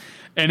Walken,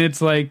 and it's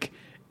like.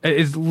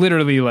 It's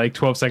literally like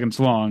 12 seconds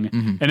long,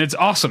 and it's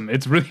awesome.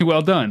 It's really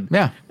well done.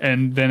 Yeah.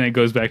 And then it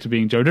goes back to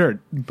being Joe Dirt.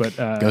 But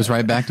goes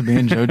right back to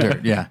being Joe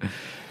Dirt, yeah.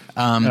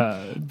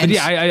 But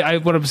yeah,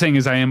 what I'm saying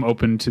is I am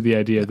open to the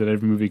idea that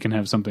every movie can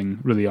have something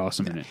really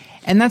awesome in it.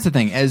 And that's the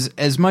thing.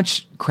 As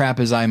much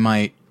crap as I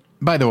might...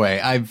 By the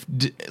way,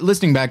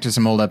 listening back to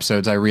some old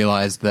episodes, I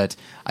realized that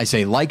I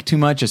say like too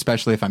much,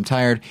 especially if I'm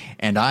tired,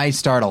 and I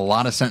start a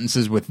lot of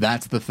sentences with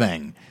 "that's the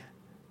thing."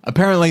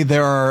 Apparently,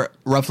 there are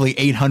roughly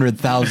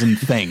 800,000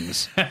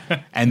 things,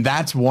 and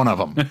that's one of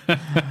them.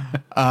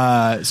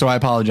 So I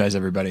apologize,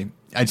 everybody.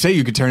 I'd say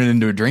you could turn it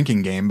into a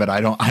drinking game, but I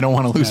don't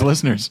want to lose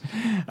listeners.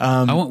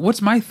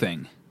 What's my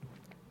thing?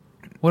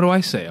 What do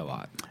I say a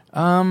lot?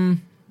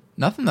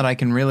 Nothing that I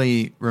can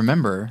really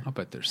remember. I'll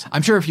bet there's.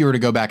 I'm sure if you were to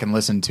go back and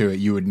listen to it,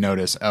 you would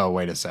notice. Oh,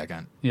 wait a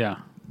second. Yeah,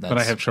 but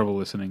I have trouble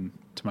listening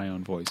to my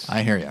own voice.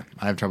 I hear you.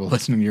 I have trouble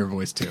listening to your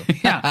voice too.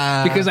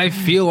 Yeah, because I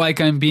feel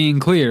like I'm being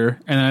clear,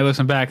 and then I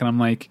listen back, and I'm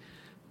like,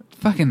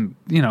 "Fucking,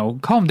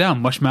 calm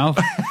down, mushmouth.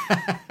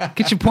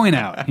 Get your point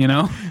out.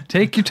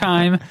 Take your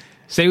time,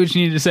 say what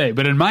you need to say."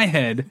 But in my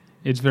head,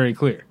 it's very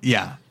clear.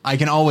 Yeah, I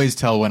can always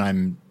tell when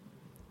I'm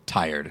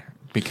tired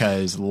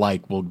because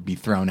like will be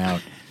thrown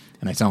out,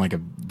 and I sound like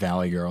a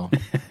valley girl.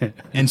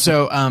 And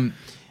so,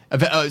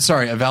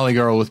 a valley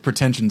girl with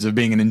pretensions of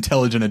being an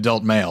intelligent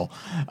adult male.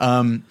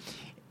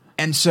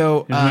 And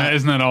so,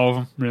 isn't that all of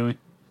them? Really?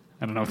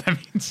 I don't know what that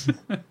means.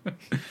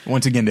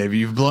 Once again,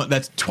 Dave,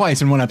 that's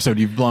twice in one episode.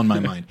 You've blown my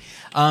mind.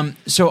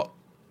 So,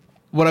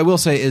 what I will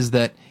say is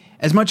that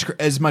as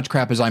much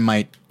crap as I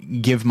might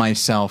give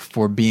myself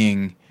for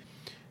being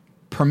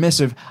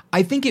permissive,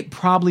 I think it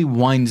probably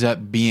winds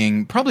up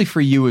being probably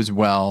for you as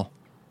well.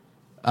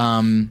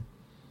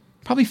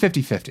 Probably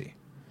 50-50.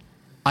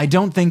 I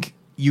don't think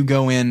you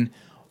go in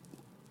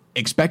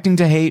expecting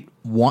to hate,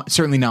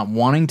 certainly not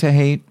wanting to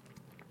hate.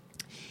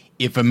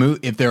 If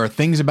there are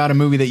things about a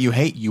movie that you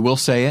hate, you will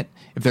say it.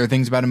 If there are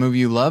things about a movie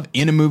you love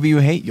in a movie you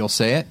hate, you'll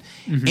say it.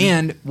 Mm-hmm.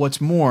 And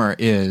what's more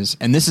is,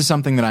 and this is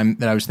something that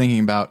I was thinking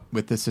about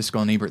with the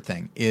Siskel and Ebert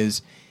thing,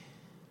 is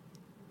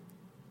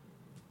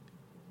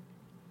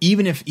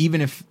even if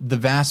the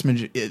vast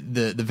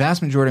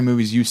majority of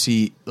movies you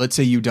see, let's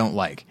say you don't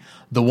like,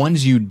 the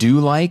ones you do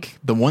like,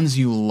 the ones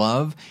you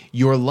love,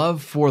 your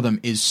love for them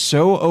is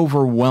so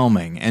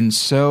overwhelming and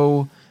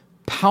so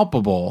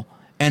palpable,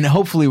 and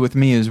hopefully with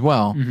me as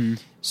well,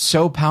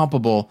 so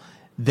palpable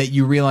that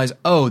you realize,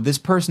 oh, this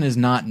person is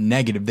not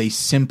negative. They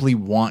simply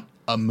want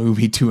a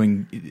movie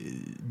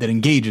that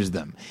engages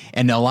them.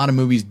 And a lot of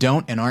movies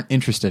don't and aren't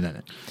interested in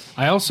it.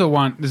 I also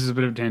want, this is a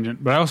bit of a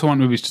tangent, but I also want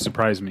movies to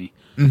surprise me.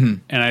 Mm-hmm.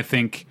 And I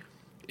think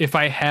if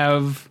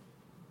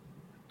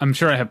I'm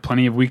sure I have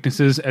plenty of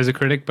weaknesses as a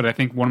critic, but I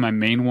think one of my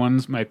main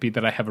ones might be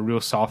that I have a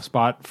real soft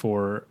spot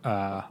for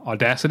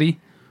audacity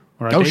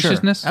or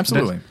audaciousness. Oh, sure.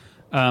 Absolutely.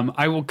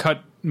 I will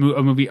cut a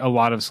movie a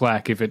lot of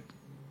slack if it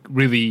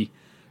really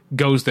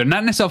goes there,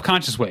 not in a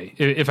self-conscious way.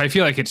 If I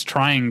feel like it's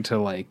trying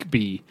to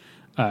be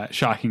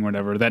shocking or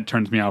whatever, that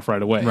turns me off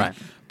right away. Right.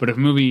 But if a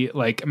movie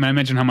I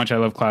mentioned how much I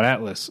love Cloud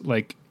Atlas,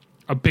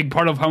 a big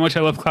part of how much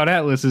I love Cloud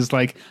Atlas is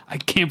I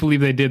can't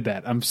believe they did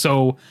that. I'm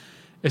so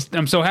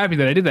happy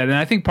that I did that, and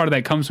I think part of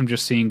that comes from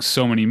just seeing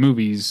so many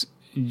movies.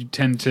 You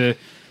tend to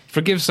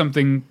forgive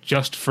something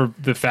just for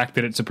the fact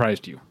that it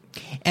surprised you.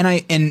 And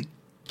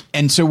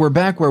And so we're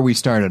back where we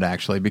started,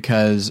 actually,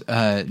 because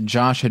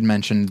Josh had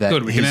mentioned that...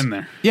 Good, we can end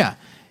there. Yeah.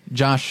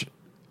 Josh...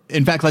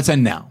 In fact, let's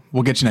end now.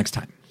 We'll get you next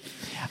time.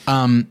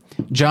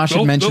 Josh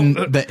had mentioned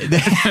that...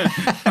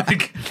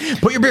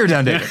 Put your beer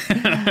down,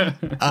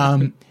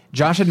 David.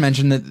 Josh had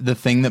mentioned that the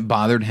thing that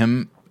bothered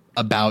him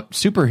about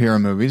superhero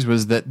movies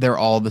was that they're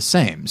all the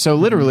same. So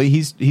literally,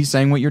 he's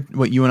saying what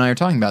you and I are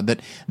talking about,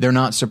 that they're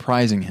not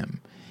surprising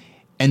him.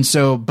 And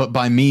so, but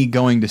by me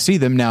going to see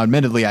them, now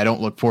admittedly, I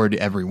don't look forward to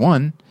every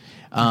one.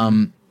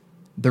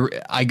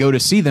 I go to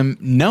see them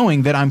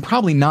knowing that I'm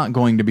probably not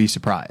going to be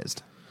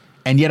surprised.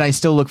 And yet I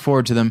still look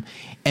forward to them.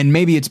 And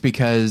maybe it's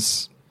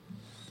because,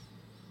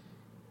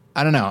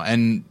 I don't know,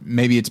 and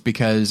maybe it's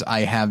because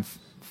I have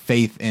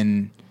faith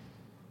in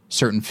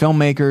certain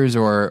filmmakers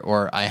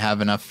or I have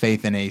enough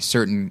faith in a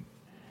certain...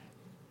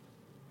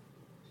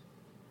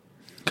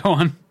 Go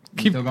on.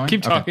 Keep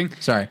talking. Okay.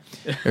 Sorry.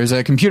 There's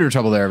a computer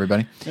trouble there,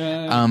 everybody.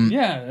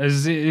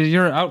 Is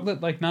your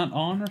outlet like not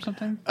on or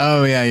something?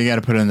 Oh, yeah, you got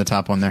to put it in the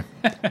top one there.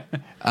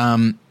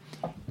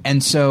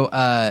 And so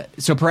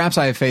perhaps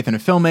I have faith in a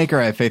filmmaker,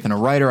 I have faith in a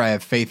writer, I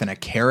have faith in a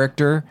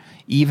character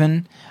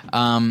even.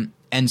 And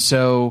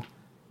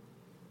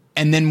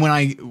then when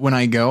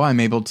I go, I'm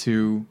able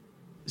to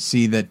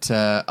see that,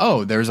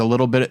 there's a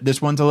little bit,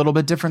 this one's a little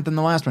bit different than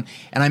the last one.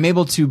 And I'm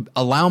able to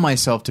allow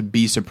myself to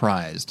be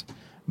surprised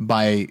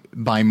by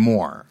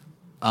more.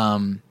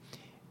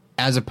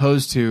 As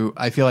opposed to,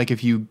 I feel like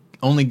if you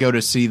only go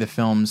to see the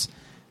films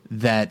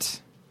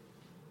that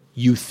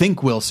you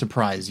think will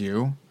surprise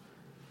you,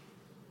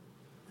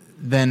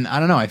 then I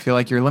don't know. I feel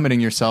like you're limiting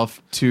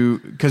yourself to,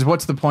 because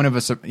what's the point of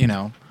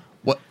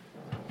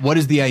what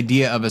is the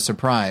idea of a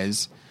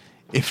surprise?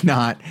 If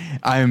not,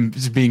 I'm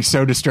just being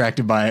so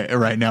distracted by it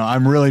right now.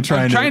 I'm really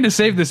trying to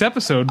save this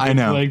episode. I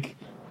know. Like,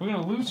 we're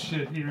gonna lose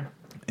shit here.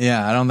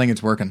 Yeah, I don't think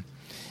it's working.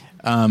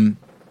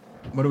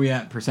 What are we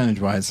at percentage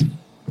wise?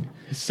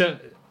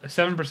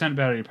 7%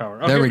 battery power.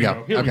 Oh, there we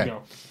go. Here we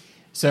go.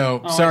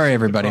 So sorry,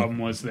 everybody. The problem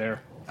was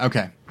there.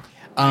 Okay.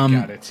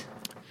 Got it.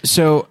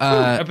 So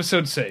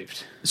episode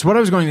saved. So what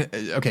I was going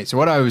to, okay. So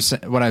what I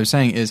was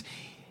saying is,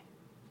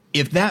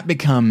 if that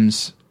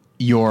becomes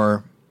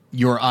your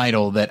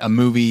idol, that a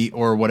movie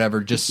or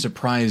whatever just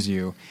surprise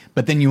you,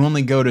 but then you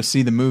only go to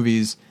see the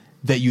movies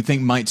that you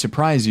think might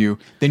surprise you,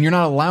 then you're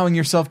not allowing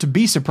yourself to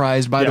be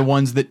surprised by the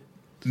ones that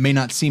may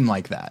not seem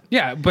like that.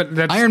 Yeah, but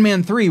that's... Iron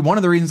Man 3, one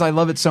of the reasons I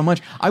love it so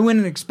much, I went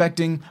in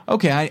expecting,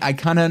 okay, I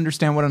kind of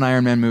understand what an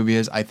Iron Man movie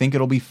is. I think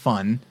it'll be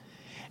fun.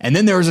 And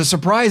then there was a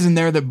surprise in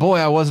there that, boy,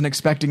 I wasn't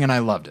expecting, and I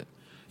loved it.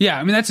 Yeah,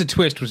 I mean, that's a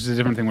twist, which is a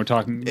different thing we're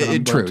talking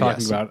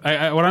about.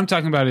 What I'm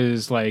talking about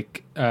is,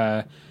 like,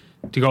 to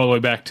go all the way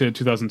back to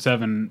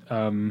 2007,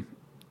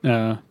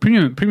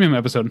 premium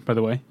episode, by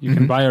the way. You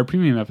can buy our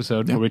premium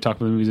episode where we talk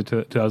about the movies of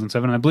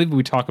 2007. And I believe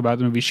we talk about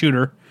the movie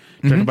Shooter,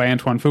 directed by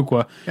Antoine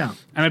Fuqua. Yeah.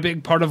 And a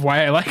big part of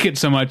why I like it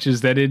so much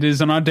is that it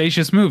is an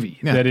audacious movie.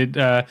 Yeah.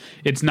 That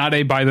it's not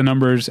a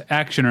by-the-numbers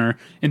actioner.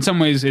 In some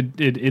ways, it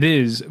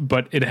is,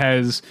 but it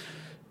has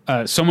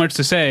so much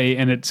to say,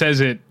 and it says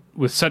it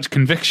with such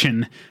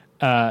conviction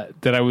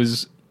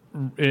that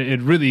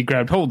it really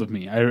grabbed hold of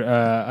me.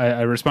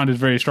 I responded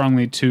very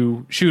strongly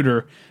to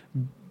Shooter,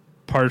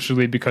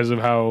 partially because of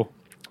how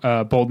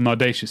bold and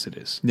audacious it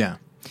is. Yeah.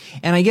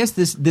 And I guess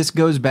this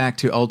goes back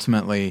to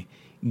ultimately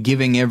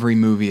giving every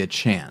movie a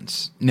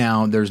chance.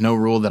 Now, there's no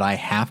rule that I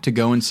have to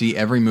go and see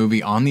every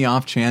movie on the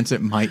off chance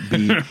it might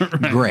be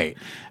right. Great.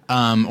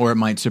 Or it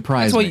might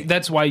surprise me.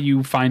 That's why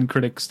you find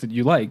critics that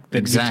you like,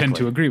 that you tend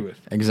to agree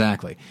with.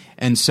 Exactly.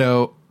 And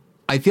so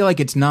I feel like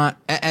it's not,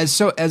 as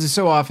is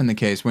so often the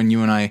case when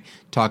you and I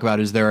talk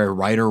about is there a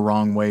right or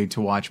wrong way to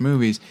watch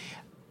movies,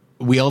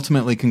 we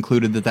ultimately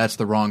concluded that that's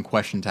the wrong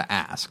question to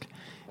ask.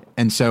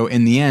 And so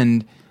in the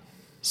end,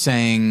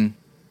 saying,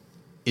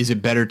 is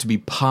it better to be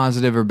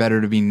positive or better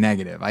to be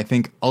negative? I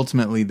think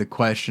ultimately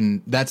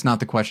that's not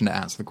the question to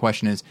ask. The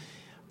question is,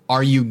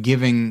 are you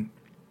giving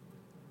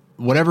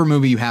whatever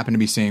movie you happen to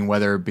be seeing,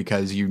 whether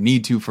because you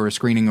need to for a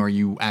screening or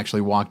you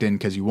actually walked in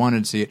because you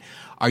wanted to see it,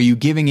 are you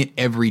giving it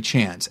every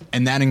chance?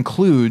 And that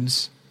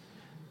includes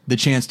the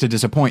chance to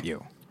disappoint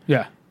you.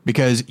 Yeah.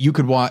 Because you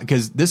could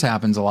because this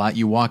happens a lot.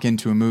 You walk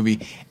into a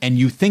movie and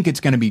you think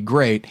it's going to be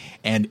great,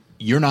 and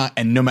you're not.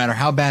 And no matter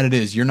how bad it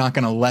is, you're not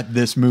going to let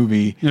this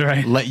movie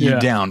let you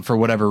down for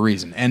whatever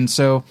reason. And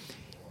so,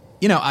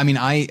 I mean,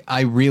 I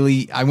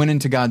went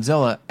into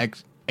Godzilla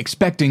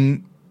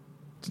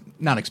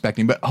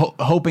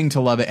hoping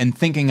to love it and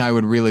thinking I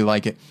would really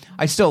like it.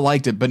 I still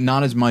liked it, but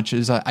not as much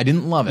as I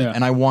didn't love it,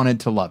 and I wanted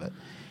to love it.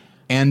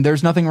 And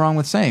there's nothing wrong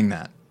with saying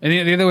that. And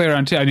the other way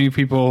around too, I knew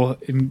people,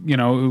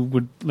 who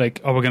would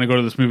like, oh, we're going to go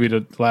to this movie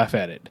to laugh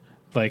at it.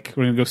 Like,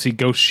 we're going to go see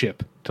Ghost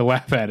Ship to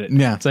laugh at it.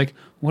 Yeah. It's like,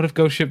 what if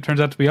Ghost Ship turns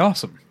out to be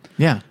awesome?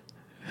 Yeah.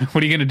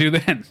 What are you going to do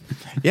then?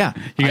 Yeah.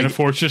 You're going to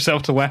force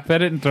yourself to laugh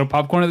at it and throw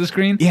popcorn at the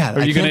screen? Yeah. Or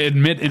are you going to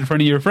admit in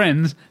front of your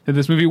friends that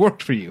this movie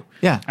worked for you?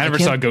 Yeah. I never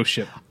saw Ghost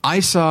Ship.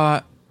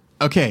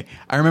 Okay,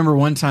 I remember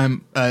one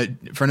time, friend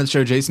of the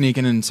show, Jason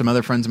Eakin, and some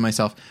other friends and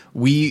myself,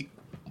 we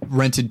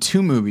rented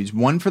 2 movies,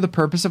 one for the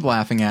purpose of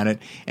laughing at it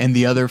and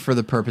the other for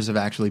the purpose of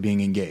actually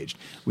being engaged.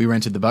 We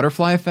rented The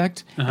Butterfly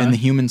Effect and The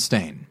Human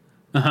Stain.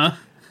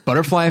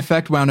 Butterfly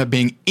Effect wound up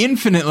being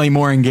infinitely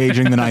more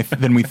engaging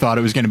than we thought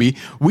it was going to be.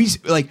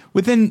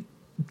 Within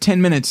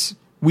 10 minutes,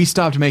 we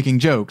stopped making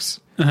jokes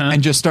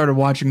and just started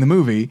watching the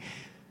movie.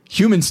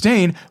 Human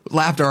Stain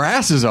laughed our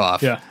asses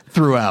off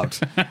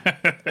throughout.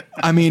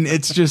 I mean,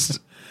 it's just...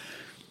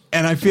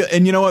 And I feel,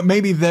 and you know what?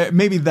 Maybe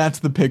that's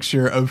the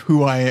picture of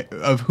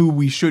who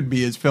we should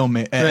be as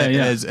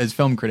as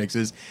film critics,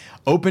 is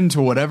open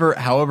to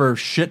however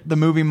shit the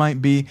movie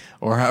might be,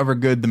 or however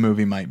good the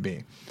movie might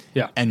be.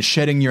 Yeah, and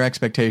shedding your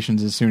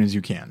expectations as soon as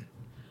you can.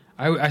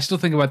 I still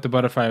think about the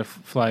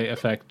Butterfly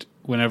Effect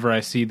whenever I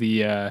see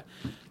the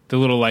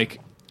little like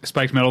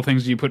spiked metal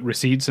things you put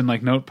receipts and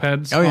like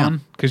notepads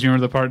on, because you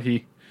remember the part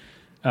he,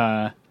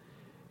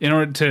 in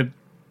order to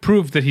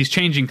prove that he's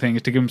changing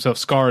things to give himself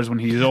scars when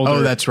he's older.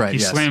 Oh, that's right. He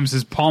slams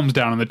his palms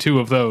down on the 2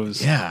 of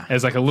those. Yeah.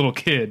 As like a little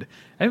kid.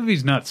 That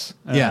movie's nuts.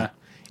 I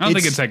don't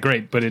think it's that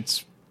great, but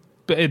it's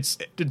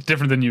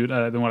different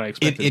than what I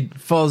expected. It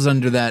falls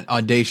under that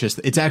audacious.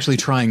 It's actually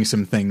trying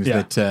some things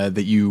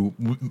that you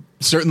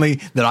certainly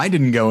that I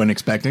didn't go in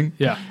expecting.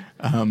 Yeah.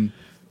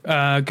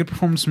 Good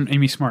performance from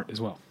Amy Smart as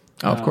well.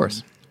 Oh, of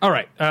course. All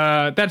right,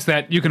 that's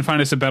that. You can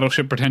find us at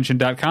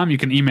battleshippretension.com. You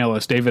can email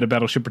us, David at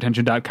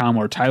battleshippretension.com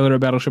or Tyler at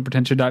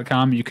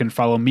battleshippretension.com. You can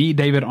follow me,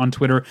 David, on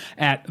Twitter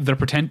at the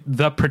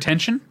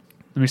Pretension.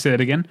 Let me say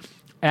that again.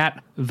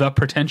 At the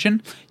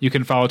Pretension. You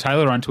can follow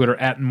Tyler on Twitter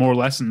at More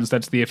Lessons.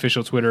 That's the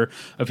official Twitter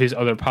of his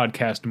other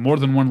podcast, More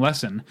Than One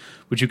Lesson,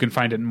 which you can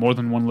find at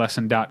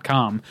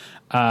morethanonelesson.com.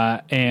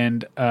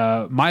 And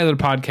my other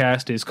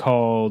podcast is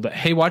called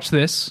Hey Watch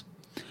This.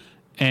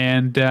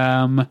 And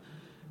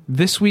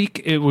this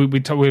week,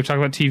 we've talked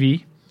about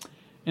TV,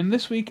 and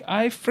this week,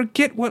 I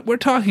forget what we're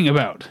talking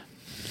about.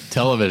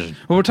 Television.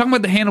 Well, we're talking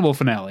about the Hannibal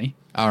finale.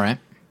 All right.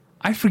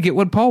 I forget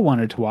what Paul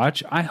wanted to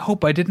watch. I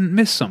hope I didn't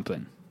miss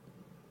something.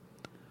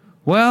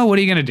 Well, what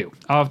are you going to do?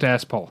 I'll have to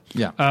ask Paul.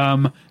 Yeah.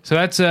 So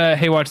that's,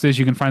 Hey Watch This.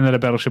 You can find that at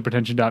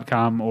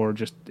battleshippretension.com or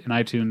just in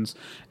iTunes.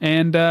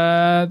 And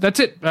that's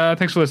it.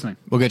 Thanks for listening.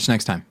 We'll get you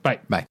next time. Bye.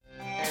 Bye.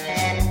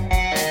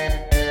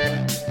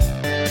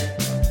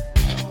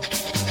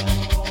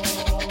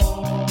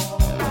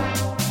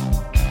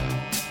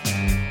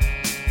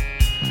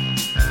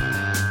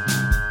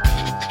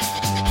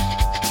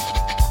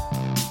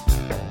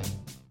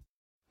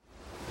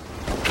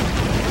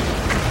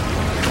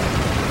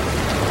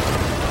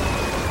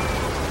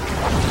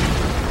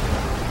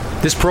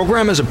 This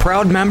program is a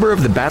proud member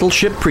of the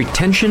Battleship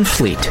Pretension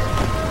Fleet.